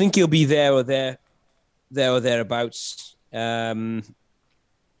 I think he'll be there or thereabouts.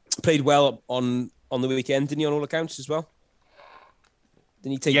 Played well on the weekend, didn't he? On all accounts as well.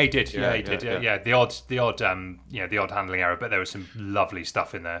 Didn't he take? Yeah, he did. He did. Yeah, the odd handling error, but there was some lovely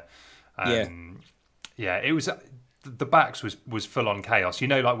stuff in there. It was the backs was full on chaos.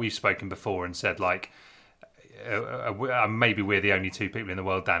 Like we've spoken before and said, like maybe we're the only 2 people in the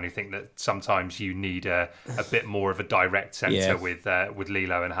world, Dan, who think that sometimes you need a bit more of a direct centre with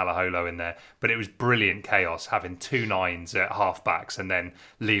Lilo and Halaholo in there. But it was brilliant chaos having 2 9s at half backs and then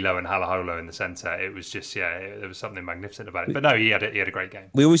Lilo and Halaholo in the centre. It was just there was something magnificent about it. But no, he had a great game.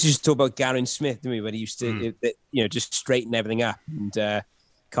 We always used to talk about Garen Smith, didn't we? When he used to just straighten everything up, and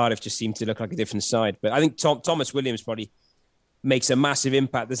Cardiff just seemed to look like a different side. But I think Thomas Williams probably makes a massive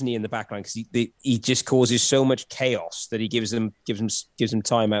impact, doesn't he, in the backline? Because he just causes so much chaos that he gives them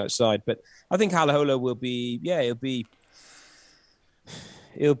time outside. But I think Halaholo will be, he'll be.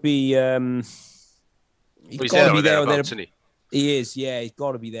 He's there or thereabouts, isn't he? He is, yeah. He's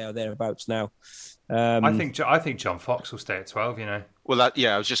got to be there or thereabouts now. I think John Fox will stay at 12. Well,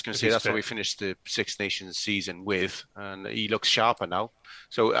 I was just going to say that's what we finished the Six Nations season with, and he looks sharper now.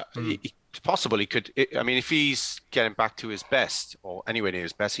 So it's possible he could. If he's getting back to his best or anywhere near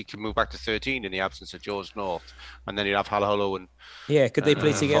his best, he could move back to 13 in the absence of George North, and then you'd have Halaholo and could they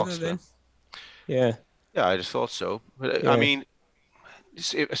play together Fox then? Yeah, I just thought so. But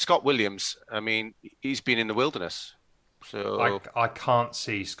Scott Williams, he's been in the wilderness, so I can't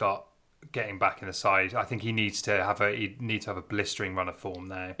see Scott getting back in the side. I think he needs to have a blistering run of form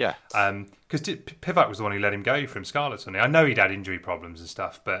there. Yeah. Because Pivac was the one who let him go from Scarlets. I know he'd had injury problems and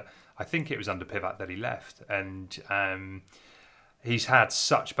stuff, but I think it was under Pivac that he left. And he's had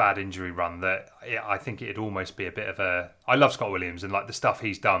such bad injury run that I think it'd almost be a bit of a... I love Scott Williams, and like the stuff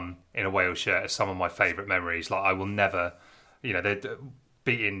he's done in a Wales shirt is some of my favourite memories. Like I will never... they're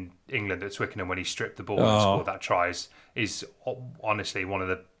beating England at Twickenham when he stripped the ball and scored that try is honestly one of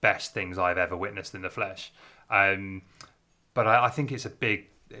the best things I've ever witnessed in the flesh. But I think it's a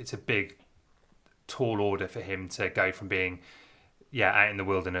big tall order for him to go from being out in the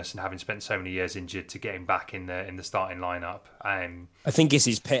wilderness and having spent so many years injured to getting back in the starting lineup. I think it's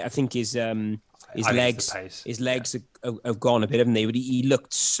his legs. His legs have gone a bit, haven't they? But he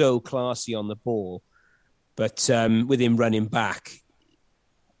looked so classy on the ball, but with him running back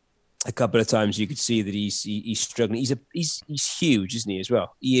a couple of times, you could see that he's struggling. He's huge, isn't he? As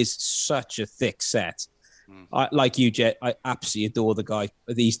well, he is such a thick set. Like you, Jet, I absolutely adore the guy.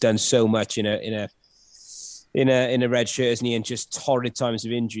 He's done so much in a red shirt, isn't he? And just torrid times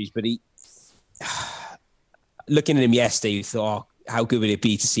of injuries. But looking at him yesterday, you thought, how good would it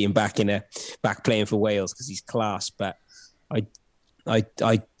be to see him back playing for Wales, because he's class. But I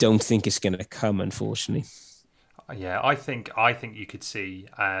don't think it's going to come, unfortunately. Yeah, I think you could see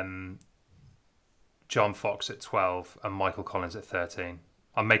John Fox at 12 and Michael Collins at 13.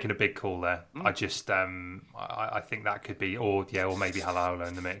 I'm making a big call there. I just I think that could be, or maybe Halaholo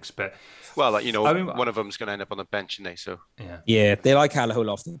in the mix. But one of them's going to end up on the bench, isn't they? So yeah, they like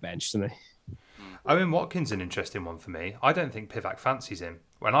Halaholo off the bench, don't they? Owen Watkins, an interesting one for me. I don't think Pivac fancies him,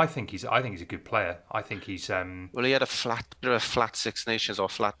 and I think he's a good player. I think he's well, he had a flat Six Nations or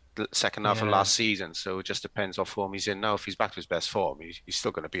flat second half of last season, so it just depends what form he's in now. If he's back to his best form, he's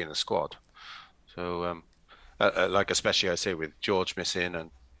still going to be in the squad. So, especially I say with George missing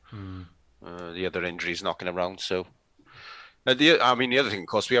and the other injuries knocking around. So, the other thing, of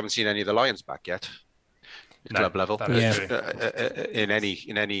course, we haven't seen any of the Lions back yet, club level, in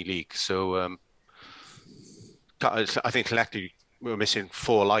any league. So, I think collectively we were missing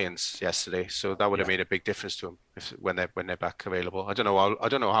 4 Lions yesterday, so that would have made a big difference to them when they're back available. I don't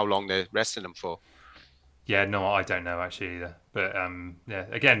know how long they're resting them for. Yeah, no, I don't know actually either. But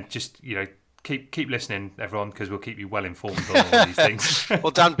again, just keep listening, everyone, because we'll keep you well informed on all these things.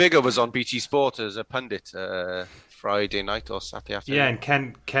 Well, Dan Biggar was on BT Sport as a pundit Friday night or Saturday afternoon. Yeah,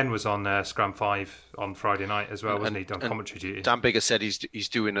 and Ken was on Scrum 5 on Friday night as well, wasn't he? On commentary duty. Dan Biggar said he's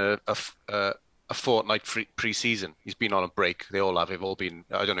doing a fortnight pre-season. He's been on a break. They all have. They've all been.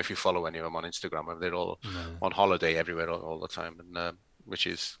 I don't know if you follow any of them on Instagram. They're all on holiday everywhere all the time, and which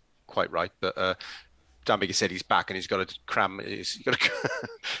is quite right. But Dan Biggar said he's back and he's got to cram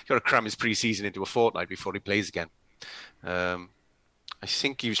his pre-season into a fortnight before he plays again. I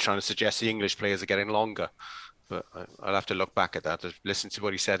think he was trying to suggest the English players are getting longer, but I'll have to look back at that to listen to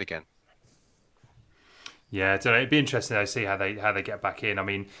what he said again. Yeah, it'd be interesting to see how they get back in. I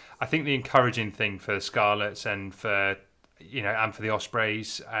mean, I think the encouraging thing for the Scarlets and for the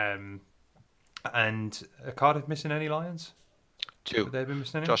Ospreys and are Cardiff missing any Lions? 2. Have they been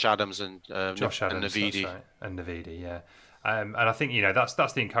missing any? Josh Adams and Navidi. Right. And Navidi, yeah. And I think that's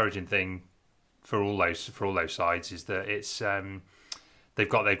the encouraging thing for all those sides is that it's they've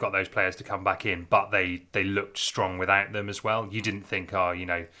got those players to come back in, but they looked strong without them as well. You didn't think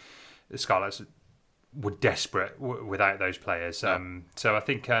the Scarlets were desperate without those players. No. So I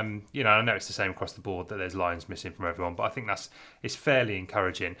think I know it's the same across the board that there's Lions missing from everyone, but I think it's fairly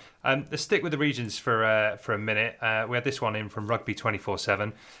encouraging. Let's stick with the regions for a minute. We had this one in from Rugby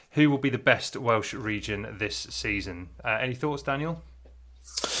 24/7. Who will be the best Welsh region this season? Any thoughts, Daniel?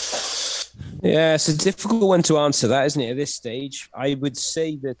 Yeah, it's a difficult one to answer that, isn't it, at this stage? I would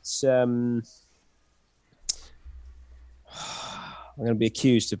say that I'm going to be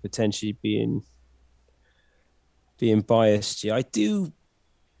accused of potentially being biased. Yeah, I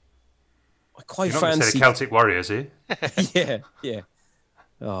quite You're not fancy the Celtic Warriors, are you? yeah.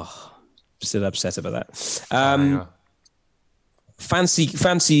 Oh, still upset about that.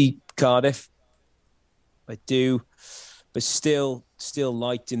 Fancy Cardiff. I do, but still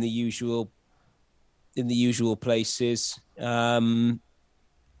liked in the usual places. I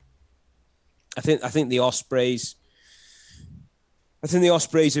think the Ospreys. I think the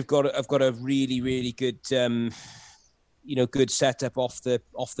Ospreys have got a really, really good good setup off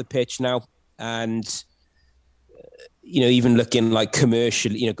the pitch now, and even looking like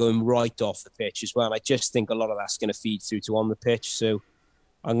commercial, going right off the pitch as well. I just think a lot of that's going to feed through to on the pitch. So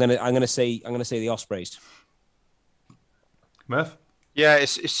I'm gonna say the Ospreys. Murph? Yeah,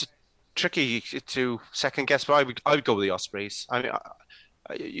 it's tricky to second guess, but I would go with the Ospreys. I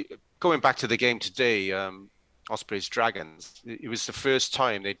mean, going back to the game today, Ospreys Dragons. It was the first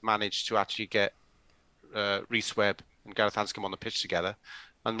time they'd managed to actually get Rhys Webb and Gareth Anscombe on the pitch together.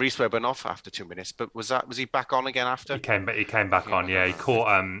 And Rhys Webb went off after 2 minutes, but was he back on again after? He came back on. Yeah, he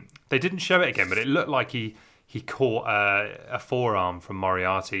caught. They didn't show it again, but it looked like he caught a forearm from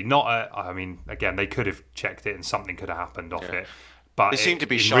Moriarty. Again, they could have checked it and something could have happened off it. But they seem to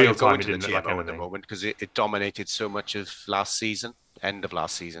be shy of going to the TMO at the moment because it dominated so much of end of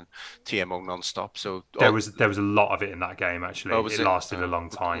last season, TMO non-stop. So there was a lot of it in that game actually. It lasted a long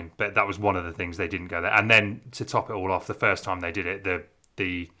time, but that was one of the things they didn't go there. And then to top it all off, the first time they did it,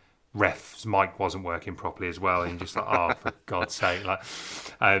 the ref's mic wasn't working properly as well, and you're just like, oh, for God's sake, like.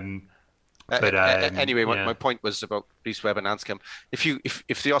 Anyway, my point was about Rhys Webb and Anscombe.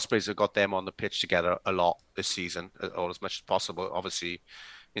 If the Ospreys have got them on the pitch together a lot this season, or as much as possible, obviously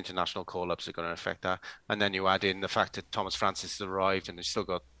international call-ups are going to affect that. And then you add in the fact that Thomas Francis has arrived and they've still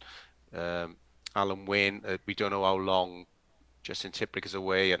got Alan Wayne. We don't know how long Justin Tipuric is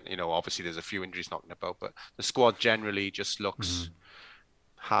away, and obviously there's a few injuries knocking about, but the squad generally just looks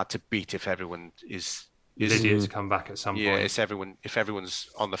hard to beat if everyone is Lydia's come back at some point. Yeah, if everyone's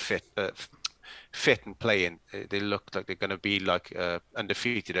on the fit and playing, they look like they're going to be like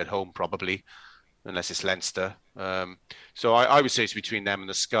undefeated at home probably, unless it's Leinster. So I would say it's between them and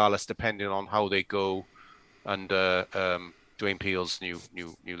the Scarlets, depending on how they go under Dwayne Peel's new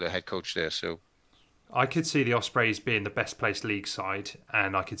head coach there. So I could see the Ospreys being the best placed league side,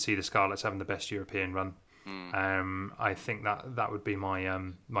 and I could see the Scarlets having the best European run. I think that would be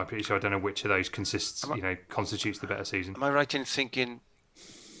my prediction. I don't know which of those constitutes the better season. Am I right in thinking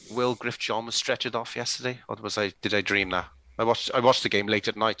Will Griff-John was stretchered off yesterday, or did I dream that? I watched the game late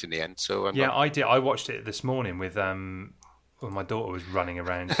at night in the end. So I did. I watched it this morning with when my daughter was running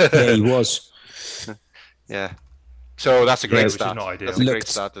around. Yeah, he was. Yeah. So that's a great start. Not ideal. That's a great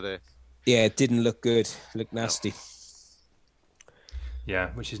start today. Yeah, it didn't look good. It looked nasty. No. Yeah,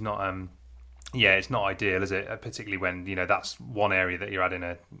 which is not. It's not ideal, is it? Particularly when that's one area that you're adding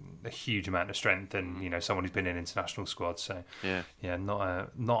a huge amount of strength, and someone who's been in international squads. So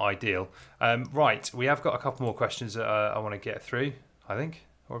not ideal. Right, we have got a couple more questions that I want to get through. I think,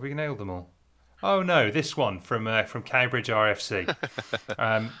 or have we nailed them all? Oh no, this one from Cowbridge RFC,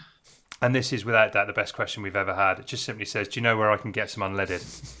 and this is without doubt the best question we've ever had. It just simply says, "Do you know where I can get some unleaded?"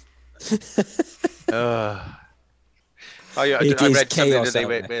 I read something today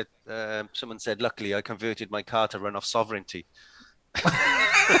where someone said, "Luckily, I converted my car to run off sovereignty."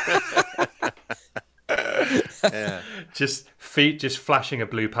 Yeah. Just flashing a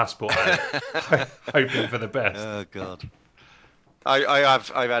blue passport out, hoping for the best. Oh God. I've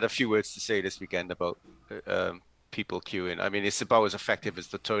had a few words to say this weekend about people queuing. I mean, it's about as effective as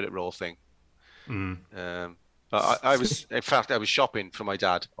the toilet roll thing. I was shopping for my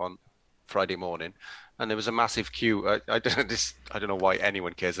dad on Friday morning, and there was a massive queue. I don't know why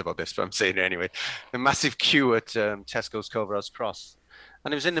anyone cares about this, but I'm saying it anyway. A massive queue at Tesco's Culverhouse Cross,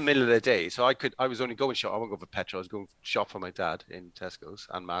 and it was in the middle of the day, so I was only going shop. I won't go for petrol. I was going shop for my dad in Tesco's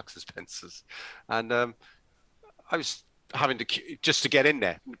and Marks and Spencer's, and I was having to queue just to get in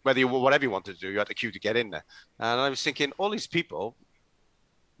there. Whatever you wanted to do, you had to queue to get in there. And I was thinking, all these people,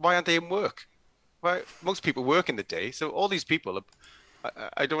 why aren't they in work? Well, most people work in the day, so all these people are.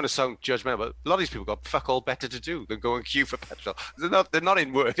 I don't want to sound judgmental, but a lot of these people got fuck all better to do than go and queue for petrol. They're not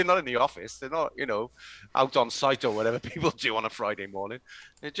in work. They're not in the office. They're not, out on site or whatever people do on a Friday morning.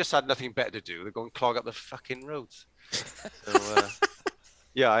 They just had nothing better to do. They go and clog up the fucking roads. So,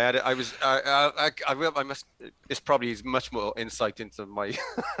 yeah, I must. This probably is much more insight into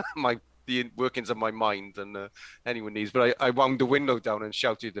the workings of my mind than anyone needs. But I wound the window down and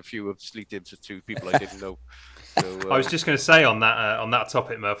shouted a few expletives to people I didn't know. So, I was just going to say on that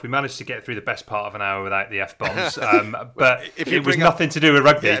topic, Murph, we managed to get through the best part of an hour without the F-bombs, but it was nothing to do with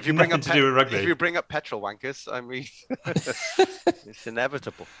rugby. Yeah, if you bring up petrol wankers, I mean, it's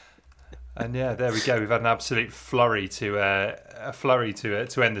inevitable. And yeah, there we go. We've had an absolute flurry to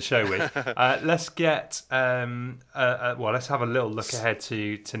end the show with. Let's get let's have a little look ahead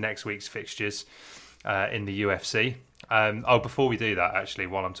to next week's fixtures in the UFC. Before we do that, actually,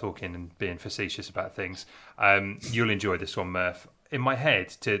 while I'm talking and being facetious about things, you'll enjoy this one, Murph. In my head,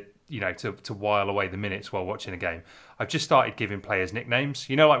 to while away the minutes while watching a game, I've just started giving players nicknames.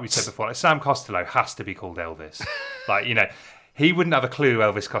 Like we said before, like Sam Costello has to be called Elvis. He wouldn't have a clue who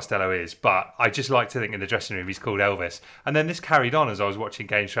Elvis Costello is, but I just like to think in the dressing room he's called Elvis. And then this carried on as I was watching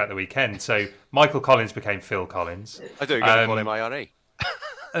games throughout the weekend. So Michael Collins became Phil Collins. I thought you were going to call him IRA.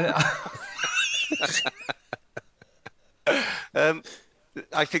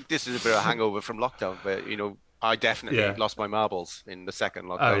 I think this is a bit of a hangover from lockdown, where I definitely lost my marbles in the second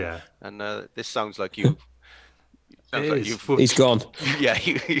lockdown. Oh yeah, and this sounds like you. He's gone. Yeah,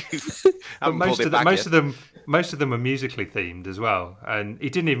 most of them are musically themed as well. And he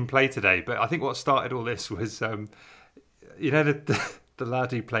didn't even play today. But I think what started all this was, the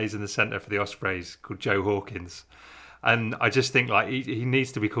lad who plays in the centre for the Ospreys called Joe Hawkins. And I just think he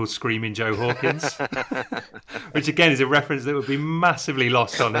needs to be called Screaming Joe Hawkins, which again is a reference that would be massively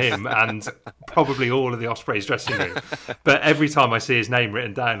lost on him and probably all of the Ospreys dressing room. But every time I see his name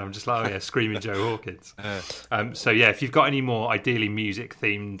written down, I'm just like, oh yeah, Screaming Joe Hawkins. So yeah, if you've got any more ideally music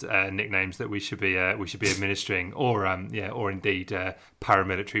themed nicknames that we should be administering, or indeed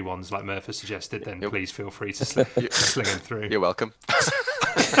paramilitary ones like Murph has suggested, then please feel free to sling them through. You're welcome.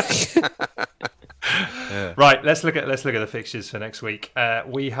 Yeah. Right, let's look at the fixtures for next week.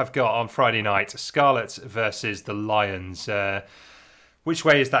 We have got on Friday night Scarlets versus the Lions. Which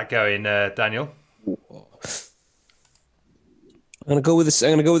way is that going, Daniel? I'm going to go with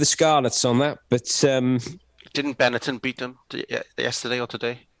the Scarlets on that. But didn't Benetton beat them yesterday or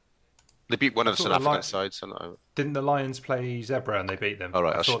today? They beat one of the South African sides. Didn't the Lions play Zebra and they beat them? Oh,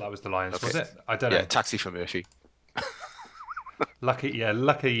 right. I thought that was the Lions. Okay. Was it? I don't know. Yeah, taxi for Murphy. Lucky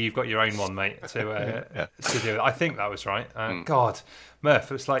you've got your own one, mate, to do it. I think that was right. God,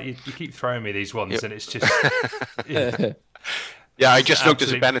 Murph, it's like you keep throwing me these ones, and it's just... Yeah, I just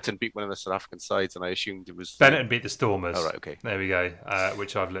noticed that Benetton beat one of the South African sides, and I assumed it was... Benetton beat the Stormers. Oh, right, okay. There we go,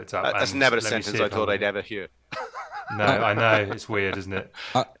 which I've looked up. That's never a sentence I thought I'd ever hear. No, I know, it's weird, isn't it?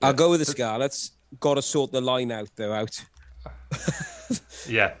 I'll go with the Scarlets. Got to sort the line out, though, out.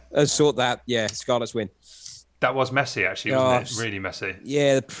 Yeah. Sort that, yeah, Scarlets win. That was messy, actually, wasn't it? Really messy.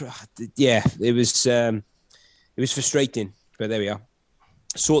 Yeah, it was frustrating, but there we are.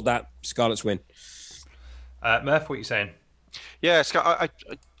 Sort that, Scarlets win. Murph, what are you saying? Yeah,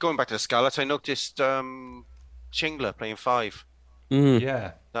 going back to the Scarlets, I noticed Chingler playing 5.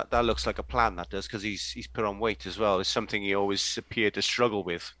 Yeah. That looks like a plan, that does, because he's put on weight as well. It's something he always appeared to struggle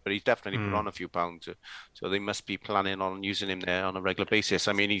with, but he's definitely put on a few pounds. So they must be planning on using him there on a regular basis.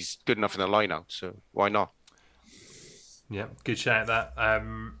 I mean, he's good enough in the line-out, so why not? Yeah, good shout that.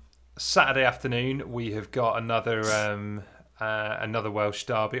 Saturday afternoon, we have got another Welsh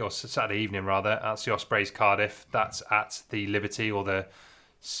derby, or Saturday evening rather. That's the Ospreys Cardiff. That's at the Liberty or the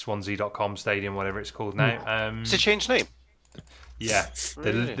Swansea.com Stadium, whatever it's called now. It's a changed name. Yeah,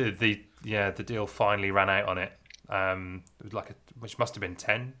 Really? the deal finally ran out on it. It was which must have been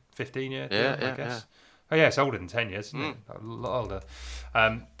 10, 15 years. I guess. Yeah. Oh yeah, it's older than 10 years, isn't it? A lot older.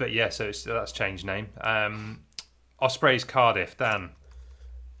 But yeah, so that's changed name. Ospreys Cardiff, Dan.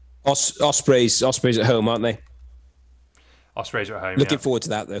 Ospreys at home, aren't they? Ospreys are at home. Looking forward to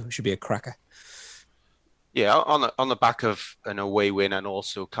that though. It should be a cracker. Yeah, on the back of an away win and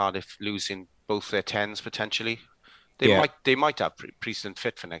also Cardiff losing both their 10s potentially. They might have precedent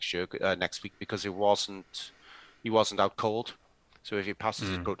fit for next week because he wasn't out cold. So if he passes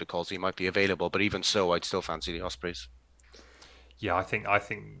his protocols, he might be available. But even so, I'd still fancy the Ospreys. Yeah, I think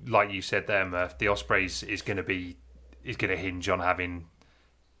like you said there, Murph, the Ospreys is going to hinge on having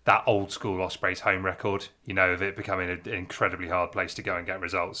that old school Ospreys home record. Of it becoming an incredibly hard place to go and get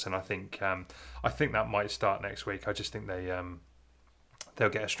results. And I think that might start next week. I just think they'll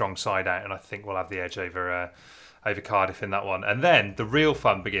get a strong side out, and I think we'll have the edge over Cardiff in that one. And then the real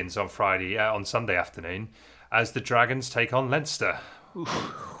fun begins on Sunday afternoon as the Dragons take on Leinster.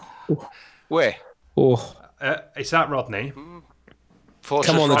 Where? It's at Rodney.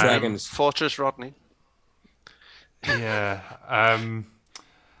 Fortress Come on, the Rodney. Dragons. Fortress Rodney. Yeah.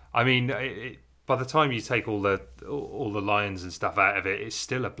 I mean, by the time you take all the Lions and stuff out of it, it's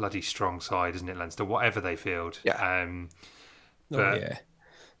still a bloody strong side, isn't it, Leinster? Whatever they field. Yeah.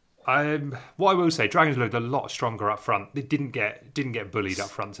 What I will say, Dragons looked a lot stronger up front. They didn't get bullied up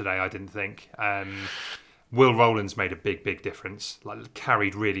front today, I didn't think. Will Rowlands made a big difference.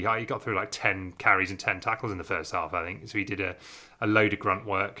 Carried really high. He got through 10 carries and 10 tackles in the first half, I think. So he did a load of grunt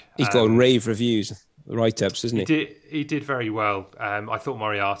work. He's got rave reviews, write-ups, isn't he? He did very well. I thought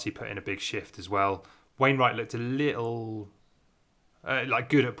Moriarty put in a big shift as well. Wainwright looked a little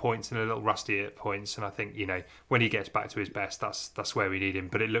good at points and a little rusty at points, and I think when he gets back to his best, that's where we need him.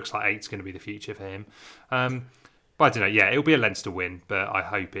 But it looks like 8's going to be the future for him. But I don't know. Yeah, it'll be a Leinster win, but I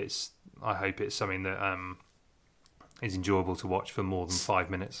hope it's something that is enjoyable to watch for more than 5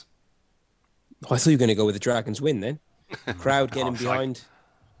 minutes. I thought you were going to go with the Dragons win then. Crowd getting behind.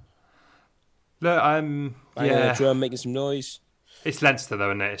 Look, the drum making some noise. It's Leinster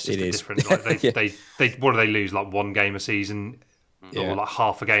though, isn't it? It's just different. They what do they lose? 1 game a season, or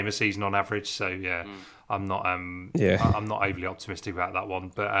half a game a season on average. So I'm not I'm not overly optimistic about that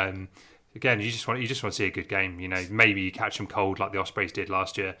one. But again, you just want to see a good game. Maybe you catch them cold like the Ospreys did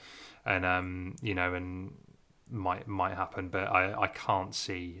last year, and and might happen. But I can't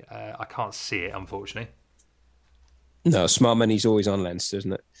see it, unfortunately. No, smart money's always on Leinster,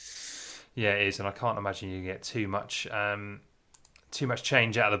 isn't it? Yeah, it is, and I can't imagine you get too much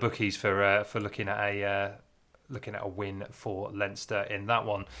change out of the bookies for looking at a win for Leinster in that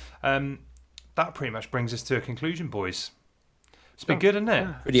one. That pretty much brings us to a conclusion, boys. It's been good, hasn't it?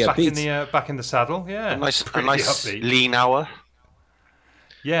 Yeah. Pretty upbeat. Back in the saddle, yeah. A nice lean hour.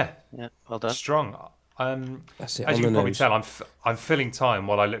 Yeah, well done. Strong. That's it, as you can probably nose. tell, I'm filling time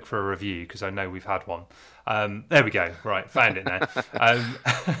while I look for a review because I know we've had one. There we go. Right, found it now.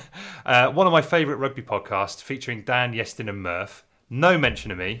 One of my favourite rugby podcasts featuring Dan, Yestin and Murph. No mention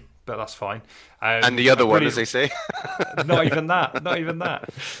of me, but that's fine. And the other one, as they say. Not even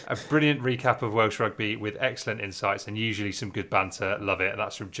that. A brilliant recap of Welsh rugby with excellent insights and usually some good banter. Love it.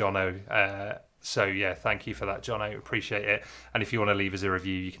 That's from Jono. So yeah, thank you for that, Jono. Appreciate it. And if you want to leave us a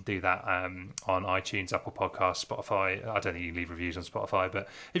review, you can do that on iTunes, Apple Podcasts, Spotify. I don't think you can leave reviews on Spotify, but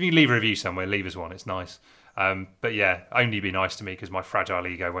if you can leave a review somewhere, leave us one. It's nice. But yeah, only be nice to me because my fragile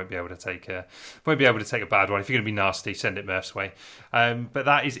ego won't be able to take a bad one. If you're going to be nasty, send it Murph's way. But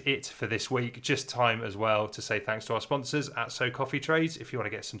that is it for this week. Just time as well to say thanks to our sponsors at So Coffee Trades. If you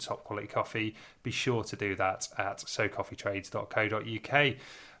want to get some top quality coffee, be sure to do that at socoffeetrades.co.uk.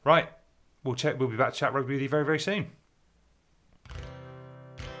 Right, we'll be back to chat rugby with you very, very soon.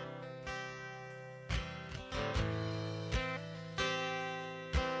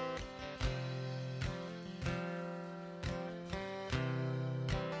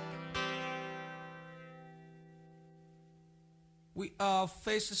 We all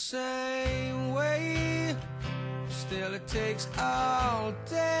face the same way, still it takes all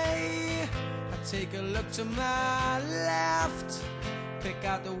day. I take a look to my left, pick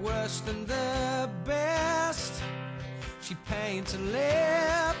out the worst and the best. she paints a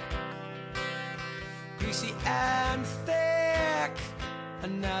lip, greasy and thick,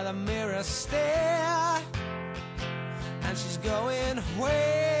 another mirror stare, and she's going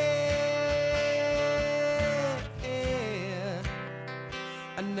where?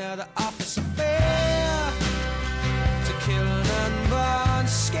 Another office affair to kill an unborn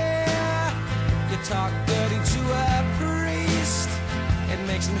scare. You talk dirty to a priest, it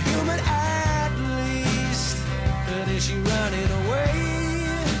makes him human at least. But is she running away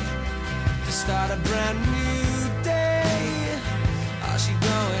to start a brand new day? Or is she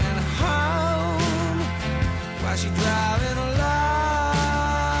going home while she driving along?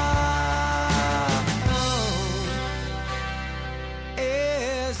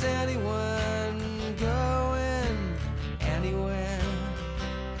 Is anyone going anywhere?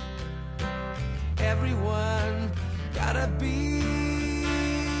 Everyone gotta be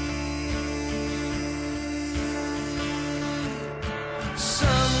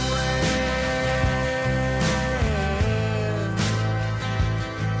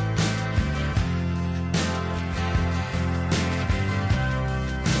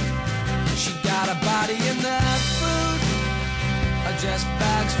body in the food, or just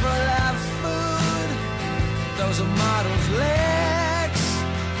bags full of food. Those are models' legs,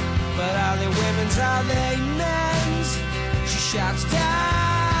 but are they women's, are they men's? She shouts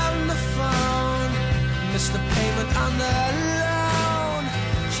down the phone, missed the payment on the loan.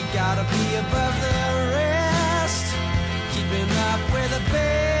 She gotta be above the rest, keeping up with the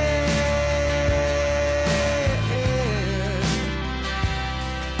best.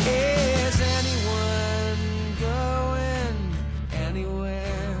 Is anyone going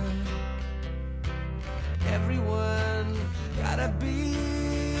anywhere? Everyone gotta be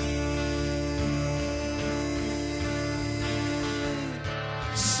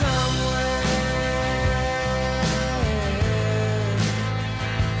somewhere.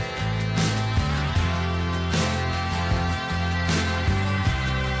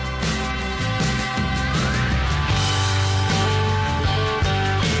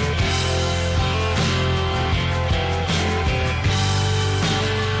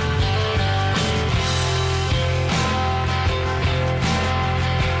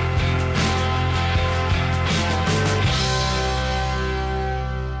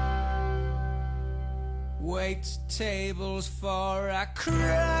 Wait tables for a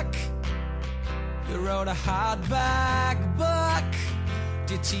crook. You wrote a hardback book.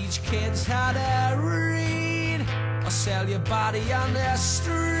 Do you teach kids how to read, or sell your body on the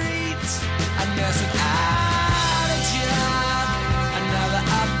street? A nurse without a job, another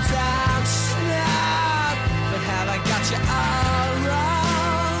uptown snob. But have I got you all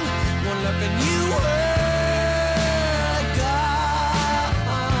wrong? One look and you were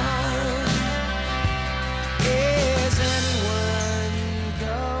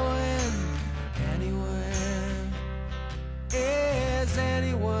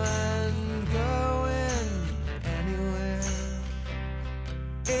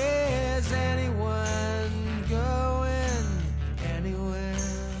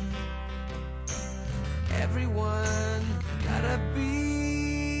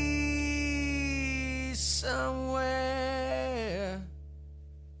somewhere.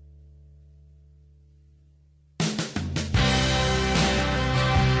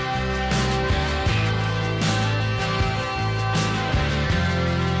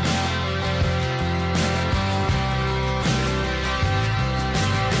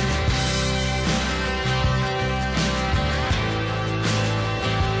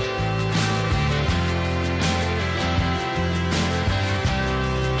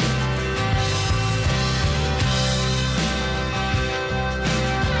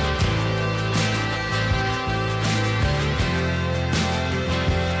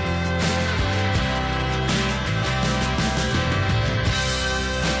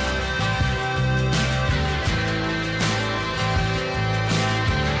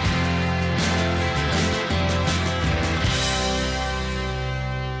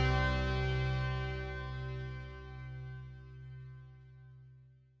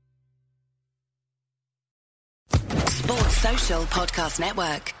 Social Podcast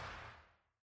Network.